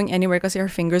wasn't going anywhere kasi her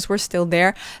fingers were still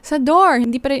there sa door.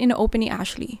 Hindi pa rin ina-open ni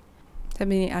Ashley.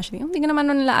 Sabi ni Ashley, hindi ka naman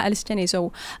nun aalis dyan eh,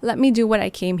 so let me do what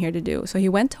I came here to do. So he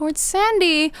went towards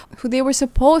Sandy, who they were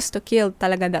supposed to kill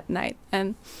talaga that night.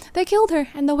 And they killed her.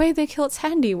 And the way they killed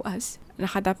Sandy was,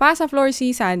 nakatapa sa floor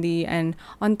si Sandy, and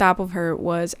on top of her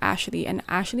was Ashley. And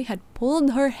Ashley had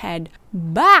pulled her head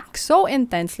back so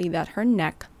intensely that her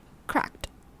neck cracked.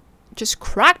 Just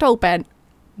cracked open.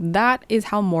 That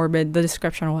is how morbid the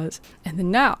description was. And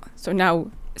then now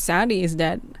Sandy is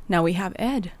dead. Now we have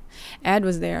Ed. Ed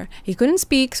was there. He couldn't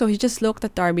speak, so he just looked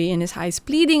at Darby in his eyes,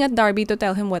 pleading at Darby to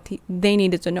tell him what they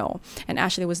needed to know. And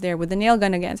Ashley was there with the nail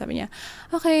gun again. Sabi niya,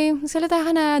 okay, magsalita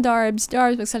ka na, Darbs,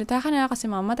 magsalita ka na kasi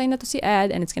mamatay na to si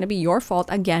Ed and it's gonna be your fault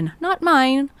again. Not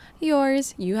mine.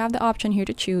 Yours. You have the option here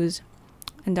to choose.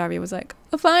 And Darby was like,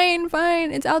 oh, fine.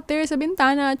 It's out there sa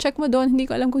bintana. Check mo doon. Hindi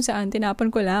ko alam kung saan. Tinapan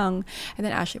ko lang. And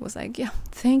then Ashley was like, yeah,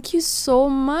 thank you so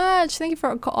much. Thank you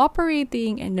for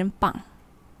cooperating. And then, pang,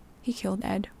 he killed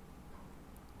Ed.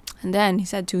 And then he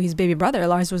said to his baby brother,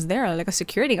 Lars was there, like a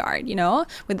security guard,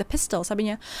 with the pistol. Sabi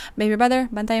niya, baby brother,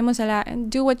 bantayan mo sila and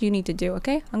do what you need to do,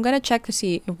 okay? I'm gonna check to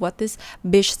see if what this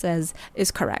bitch says is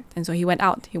correct. And so he went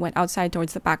out. He went outside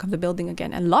towards the back of the building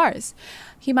again. And Lars,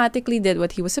 he magically did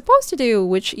what he was supposed to do,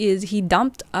 which is he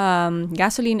dumped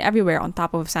gasoline everywhere on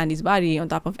top of Sandy's body, on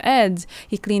top of Ed's.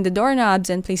 He cleaned the doorknobs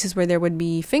and places where there would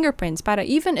be fingerprints. Para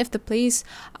even if the place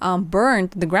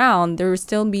burned to the ground, there would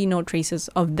still be no traces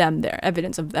of them there,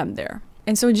 evidence of them there.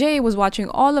 And so Jay was watching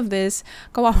all of this.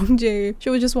 Kawawang Jay. She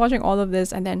was just watching all of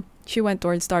this, and then she went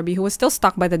towards Darby, who was still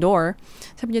stuck by the door.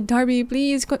 Sabi niya, Darby,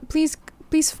 please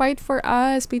fight for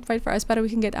us. Please fight for us para we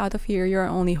can get out of here. You're our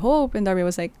only hope. And Darby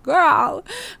was like, girl,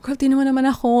 tingnan mo naman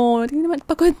ako. Tingnan naman,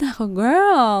 pagod na ako,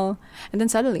 girl. And then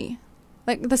suddenly,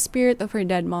 like the spirit of her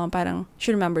dead mom, parang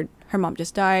she remembered her mom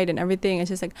just died and everything. And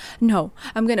she's like, no,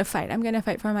 I'm gonna fight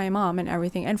for my mom and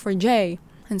everything, and for Jay.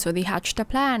 And so they hatched a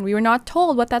plan. We were not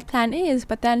told what that plan is,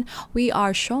 but then we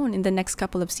are shown in the next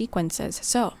couple of sequences.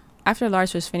 So after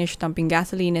Lars was finished dumping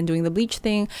gasoline and doing the bleach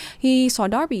thing, he saw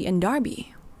Darby, and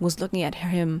Darby was looking at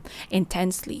him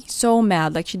intensely, so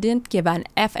mad, like she didn't give an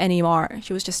F anymore.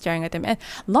 She was just staring at him. And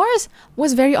Lars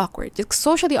was very awkward,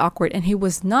 socially awkward, and he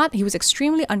was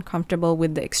extremely uncomfortable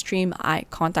with the extreme eye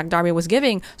contact Darby was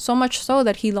giving, so much so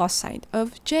that he lost sight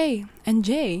of Jay. And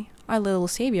Jay, our little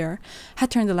savior, had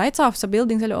turned the lights off sa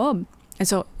building sa loob. And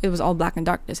so it was all black and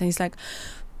darkness. And he's like,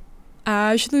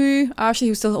 Ashley, he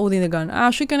was still holding the gun.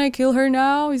 Ashley, can I kill her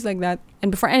now? He's like that.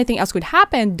 And before anything else could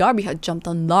happen, Darby had jumped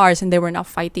on Lars and they were now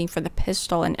fighting for the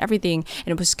pistol and everything.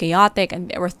 And it was chaotic and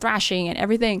they were thrashing and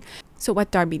everything. So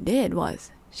what Darby did was,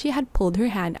 she had pulled her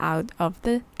hand out of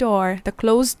the door, the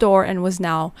closed door, and was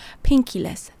now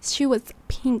pinkyless. She was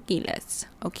pinkyless,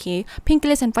 okay?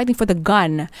 Pinkyless and fighting for the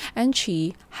gun. And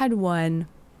she had won.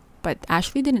 But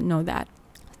Ashley didn't know that.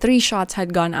 3 shots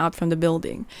had gone out from the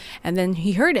building. And then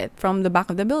he heard it from the back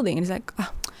of the building. And he's like,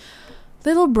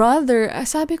 little brother,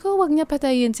 sabi ko, wag niya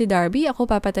patayin si Darby. Ako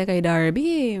papatay kay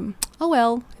Darby. Oh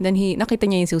well. And then nakita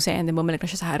niya yung susi and then bumalik na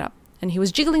siya sa harap. And he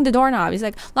was jiggling the doorknob. He's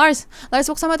like, Lars,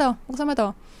 buksan mo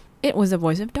to. It was the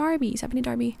voice of Darby. Sabi ni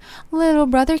Darby, little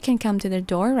brother can come to the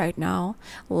door right now.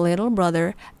 Little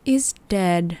brother is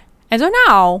dead. And so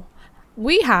now,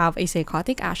 we have a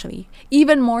psychotic Ashley,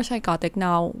 even more psychotic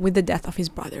now with the death of his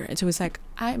brother. And so it's like,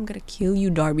 I'm gonna kill you,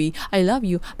 Darby. I love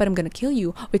you, but I'm gonna kill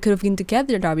you. We could have been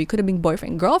together, Darby. Could have been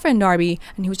boyfriend, girlfriend, Darby.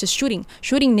 And he was just shooting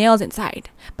nails inside.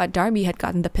 But Darby had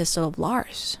gotten the pistol of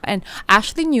Lars. And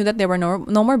Ashley knew that there were no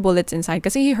more bullets inside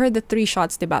because he heard the 3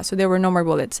 shots, diba? So there were no more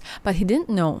bullets. But he didn't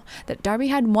know that Darby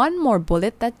had one more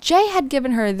bullet that Jay had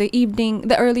given her the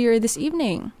earlier this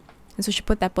evening. And so she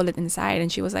put that bullet inside, and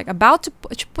she was like about to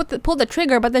pull the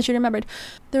trigger, but then she remembered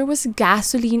there was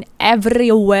gasoline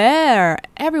everywhere.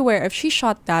 If she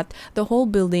shot that, the whole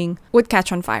building would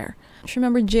catch on fire. She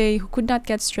remembered Jay, who could not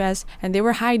get stressed, and they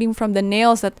were hiding from the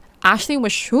nails that Ashley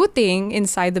was shooting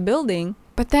inside the building.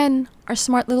 But then our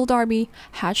smart little Darby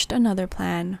hatched another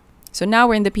plan. So now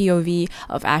we're in the POV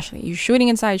of Ashley. He's shooting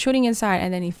inside,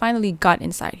 and then he finally got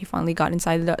inside. He finally got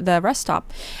inside the rest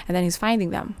stop, and then he's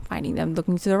finding them,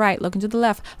 looking to the right, looking to the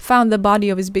left, found the body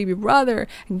of his baby brother,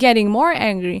 getting more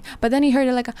angry. But then he heard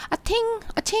like a ting,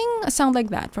 a sound like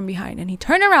that from behind, and he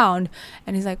turned around,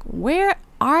 and he's like, where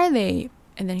are they?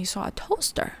 And then he saw a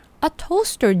toaster. A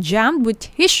toaster jammed with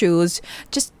tissues,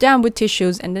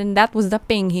 and then that was the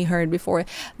ping he heard before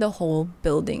the whole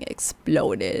building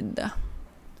exploded.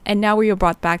 And now we are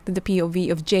brought back to the POV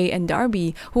of Jay and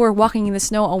Darby, who are walking in the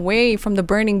snow away from the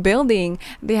burning building.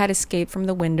 They had escaped from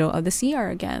the window of the CR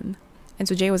again. And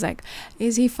so Jay was like,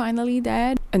 is he finally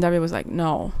dead? And Darby was like,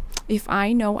 no. If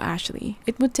I know Ashley,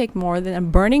 it would take more than a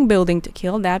burning building to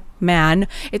kill that man.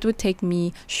 It would take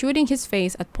me shooting his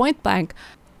face at point blank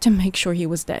to make sure he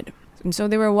was dead. And so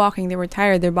they were walking, they were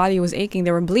tired, their body was aching,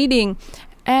 they were bleeding.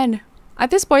 And at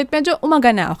this point, medyo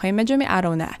umaga na, okay? Medyo may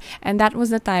araw na. And that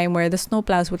was the time where the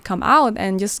snowplows would come out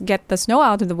and just get the snow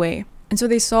out of the way. And so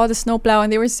they saw the snowplow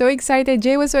and they were so excited.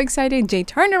 Jay was so excited. Jay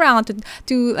turned around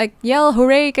to like yell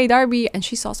hooray kay Darby, and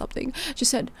she saw something. She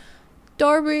said,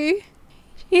 Darby,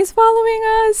 he's following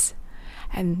us.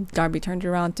 And Darby turned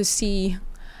around to see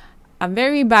a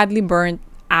very badly burnt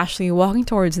Ashley walking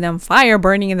towards them, fire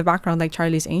burning in the background like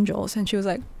Charlie's Angels. And she was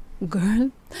like,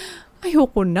 girl,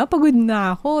 ayoko na, pagod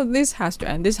na ako. This has to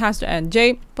end.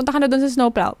 Jay, punta ka na dun sa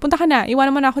snowplow. Punta ka na.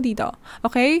 Iwanan mo na ako dito.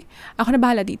 Okay? Ako na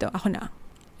bahala dito. Ako na.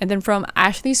 And then from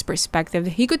Ashley's perspective,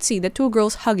 he could see the 2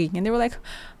 girls hugging. And they were like,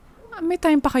 may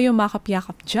time pa kayo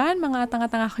makap-yakap dyan? Mga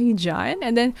tanga-tanga kayo dyan?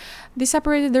 And then they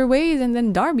separated their ways. And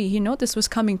then Darby, he noticed, was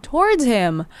coming towards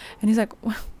him. And he's like,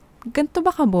 ganito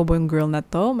ba ka bobo yung girl na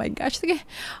to? Oh my gosh, sige.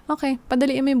 Okay,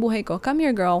 padaliin mo yung buhay ko. Come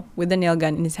here, girl, with the nail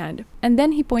gun in his hand. And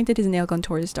then he pointed his nail gun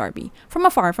towards Darby. From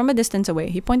afar, from a distance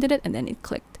away. He pointed it and then it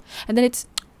clicked. And then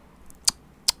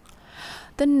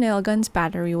the nail gun's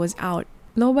battery was out.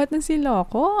 Lobat na si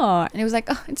Loco. And he was like,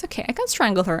 oh, it's okay. I can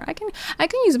strangle her. I can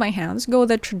use my hands, go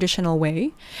the traditional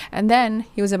way. And then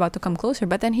he was about to come closer,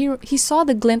 but then he saw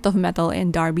the glint of metal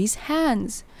in Darby's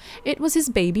hands. It was his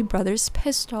baby brother's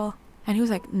pistol. And he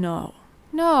was like, no,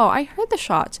 I heard the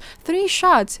shots. 3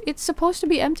 shots. It's supposed to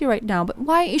be empty right now. But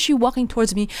why is she walking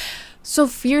towards me so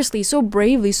fiercely, so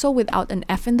bravely, so without an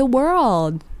F in the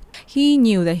world? He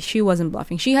knew that she wasn't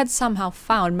bluffing. She had somehow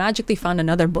magically found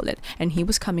another bullet, and he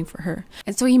was coming for her.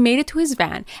 And so he made it to his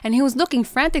van, and he was looking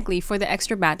frantically for the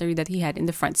extra battery that he had in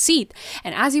the front seat.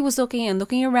 And as he was looking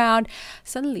around,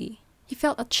 suddenly he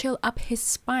felt a chill up his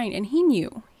spine, and he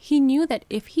knew that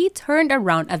if he turned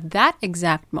around at that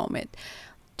exact moment,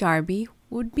 Darby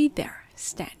would be there,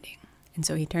 standing. And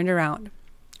so he turned around,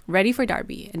 ready for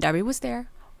Darby, and Darby was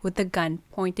there with the gun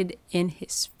pointed in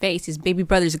his face, his baby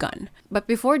brother's gun. But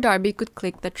before Darby could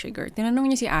click the trigger, tinanong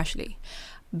niya si Ashley,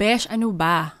 Besh, ano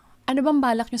ba? Ano bang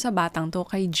balak niyo sa batang to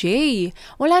kay Jay?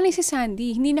 Wala na si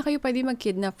Sandy, hindi na kayo pwede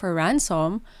mag-kidnap for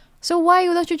ransom. So why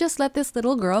don't you just let this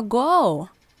little girl go?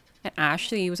 And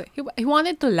Ashley was like, he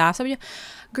wanted to laugh. Sabi niya,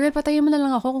 girl, patayin mo na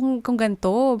lang ako kung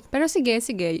ganito. Pero sige,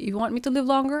 you want me to live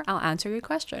longer? I'll answer your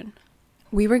question.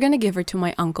 We were gonna give her to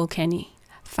my Uncle Kenny,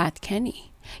 Fat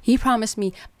Kenny. He promised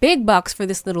me big bucks for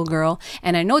this little girl.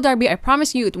 And I know, Darby, I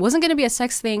promise you it wasn't gonna be a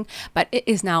sex thing, but it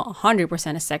is now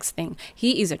 100% a sex thing.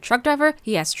 He is a truck driver.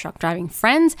 He has truck driving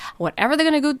friends. Whatever they're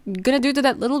gonna do to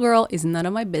that little girl is none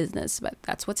of my business. But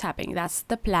that's what's happening. That's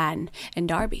the plan. And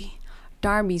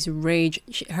Darby's rage,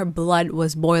 her blood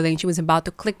was boiling. She was about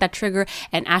to click that trigger,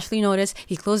 and Ashley noticed.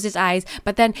 He closed his eyes,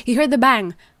 but then he heard the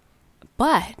bang.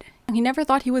 But he never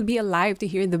thought he would be alive to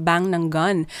hear the bang ng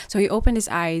gun. So he opened his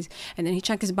eyes, and then he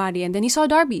checked his body, and then he saw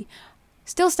Darby,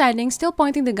 still standing, still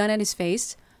pointing the gun at his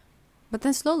face. But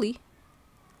then slowly,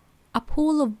 a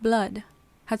pool of blood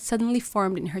had suddenly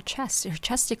formed in her chest, her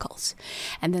chesticles.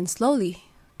 And then slowly,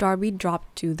 Darby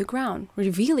dropped to the ground,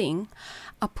 revealing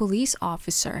a police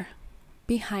officer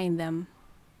behind them.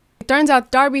 It turns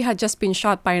out Darby had just been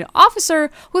shot by an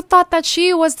officer who thought that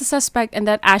she was the suspect and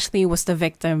that Ashley was the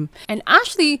victim. And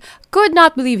Ashley could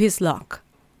not believe his luck.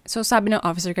 So sabi ng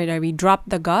officer kay Darby, drop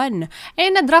the gun.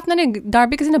 And na-drop na ni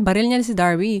Darby kasi nabaril niya si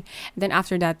Darby. And then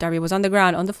after that, Darby was on the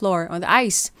ground, on the floor, on the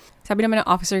ice. Sabi naman ng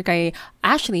officer kay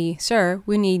Ashley, sir,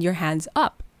 we need your hands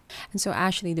up. And so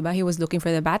Ashley, diba, he was looking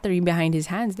for the battery behind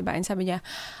his hands, diba? And sabi niya,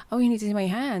 oh, you need to see my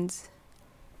hands.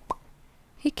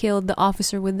 He killed the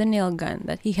officer with the nail gun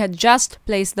that he had just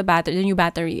placed the new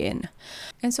battery in.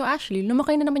 And so Ashley,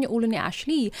 lumakay na naman yung ulo ni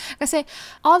Ashley. Kasi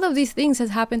all of these things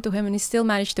has happened to him and he still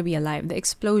managed to be alive. The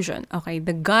explosion, okay,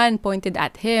 the gun pointed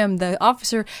at him, the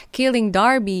officer killing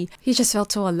Darby. He just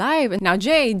felt so alive. And now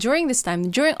Jay, during this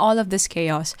time, during all of this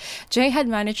chaos, Jay had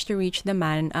managed to reach the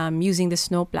man using the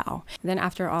snowplow. And then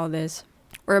after all this,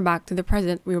 we're back to the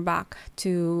present. We're back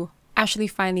to Ashley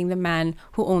finding the man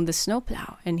who owned the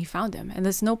snowplow, and he found him. And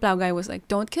the snowplow guy was like,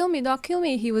 "Don't kill me, Doc, kill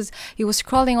me." He was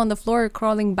crawling on the floor,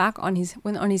 crawling back on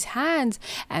his hands,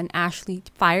 and Ashley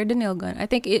fired the nail gun. I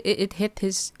think it hit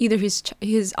either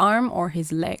his arm or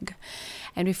his leg.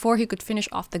 And before he could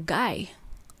finish off the guy,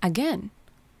 again,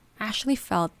 Ashley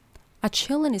felt a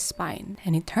chill in his spine,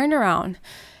 and he turned around,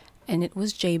 and it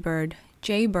was Jaybird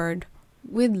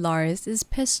with Lars's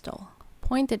pistol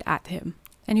pointed at him.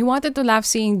 And he wanted to laugh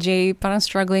seeing Jay parang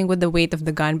struggling with the weight of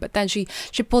the gun, but then she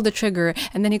pulled the trigger,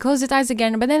 and then he closed his eyes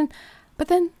again, but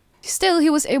then still he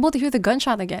was able to hear the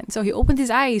gunshot again. So he opened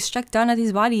his eyes, checked down at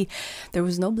his body. There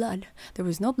was no blood,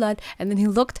 and then he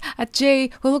looked at Jay,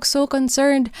 who looked so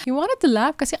concerned. He wanted to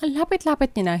laugh kasi ang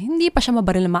lapit-lapit niya na, hindi pa siya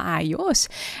mabaril na maayos.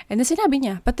 And then sinabi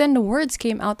niya, but then the words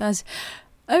came out as,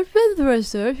 "I feel the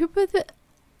sir,"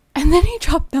 and then he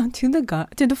dropped down to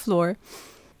the floor,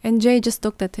 and Jay just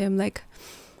looked at him like,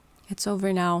 it's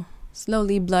over now.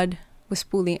 Slowly, blood was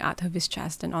pooling out of his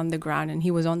chest and on the ground, and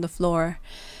he was on the floor,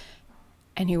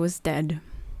 and he was dead.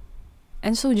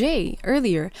 And so Jay,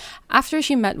 earlier, after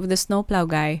she met with the snowplow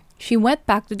guy, she went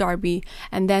back to Darby,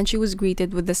 and then she was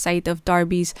greeted with the sight of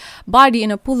Darby's body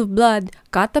in a pool of blood,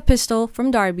 got the pistol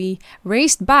from Darby,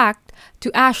 raced back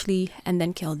to Ashley, and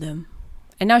then killed him.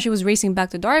 And now she was racing back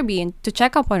to Darby and to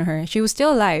check up on her. She was still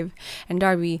alive. And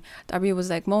Darby was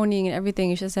like moaning and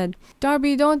everything. She said,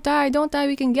 "Darby, don't die,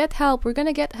 we can get help. We're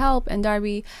gonna get help." And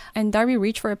Darby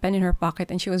reached for a pen in her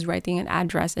pocket, and she was writing an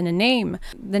address and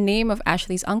the name of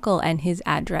Ashley's uncle and his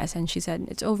address. And she said,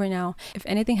 "It's over now. If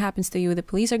anything happens to you, the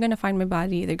police are gonna find my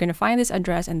body. They're gonna find this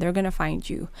address, and they're gonna find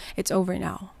you. It's over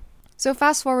now." So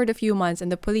fast forward a few months, and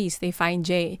the police, they find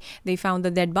Jay. They found the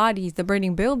dead bodies, the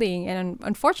burning building, and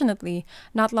unfortunately,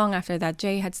 not long after that,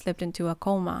 Jay had slipped into a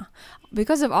coma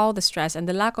because of all the stress and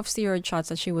the lack of steroid shots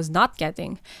that she was not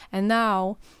getting. And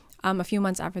now, a few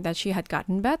months after that, she had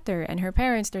gotten better, and her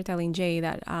parents, they're telling Jay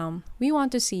that, we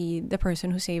want to see the person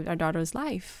who saved our daughter's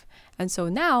life. And so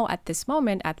now, at this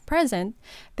moment, at present,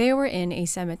 they were in a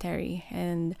cemetery,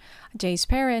 and Jay's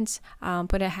parents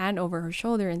put a hand over her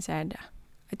shoulder and said,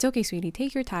 "It's okay, sweetie.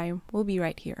 Take your time. We'll be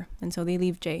right here." And so they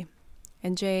leave Jay.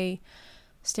 And Jay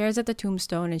stares at the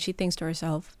tombstone and she thinks to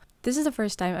herself, this is the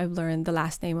first time I've learned the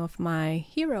last name of my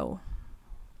hero.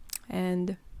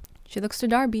 And she looks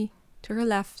to Darby, to her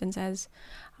left, and says,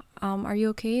 "Are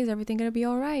you okay? Is everything gonna be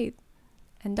all right?"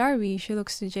 And Darby, she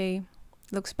looks to Jay,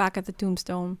 looks back at the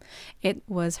tombstone. It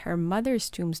was her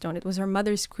mother's tombstone. It was her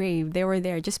mother's grave. They were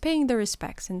there just paying their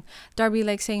respects. And Darby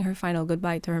like saying her final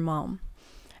goodbye to her mom.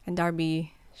 And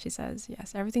Darby, she says,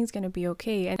 yes, everything's gonna be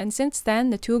okay. And since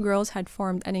then, the two girls had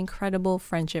formed an incredible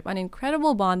friendship, an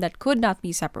incredible bond that could not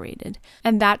be separated.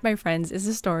 And that, my friends, is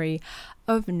the story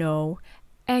of No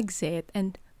Exit.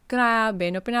 And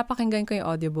grabe, no, pinapakinggan ko yung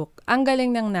audiobook. Ang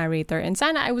galing ng narrator. And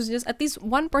sana I was just at least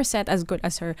 1% as good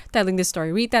as her telling this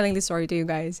story, retelling this story to you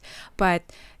guys. But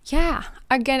yeah,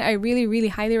 again, I really, really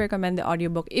highly recommend the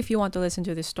audiobook if you want to listen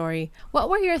to this story. What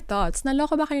were your thoughts?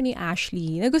 Naloko ba kayo ni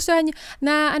Ashley? Nagustuhan niyo,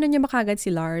 niya makagad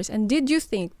si Lars? And did you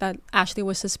think that Ashley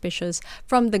was suspicious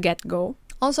from the get-go?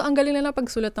 Also, ang galing lang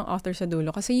pagsulat ng author sa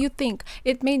dulo kasi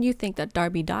it made you think that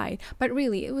Darby died. But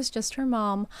really, it was just her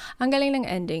mom. Ang galing ng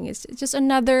ending. It's just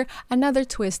another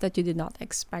twist that you did not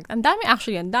expect. Ang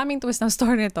daming twist ng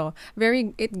story nito.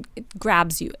 It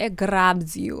grabs you. It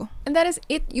grabs you. And that is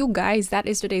it, you guys. That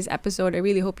is today's episode. I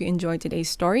really hope you enjoyed today's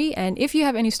story. And if you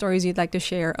have any stories you'd like to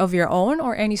share of your own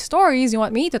or any stories you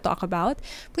want me to talk about,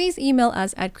 please email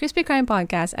us at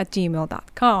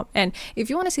crispycrimepodcast@gmail.com. And if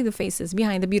you want to see the faces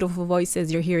behind the beautiful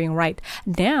voices you're hearing right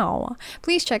now,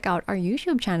 please check out our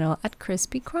YouTube channel at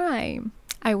Krispy Crime.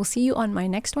 I will see you on my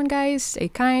next one, guys. Stay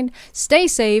kind,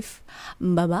 stay safe.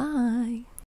 Bye-bye.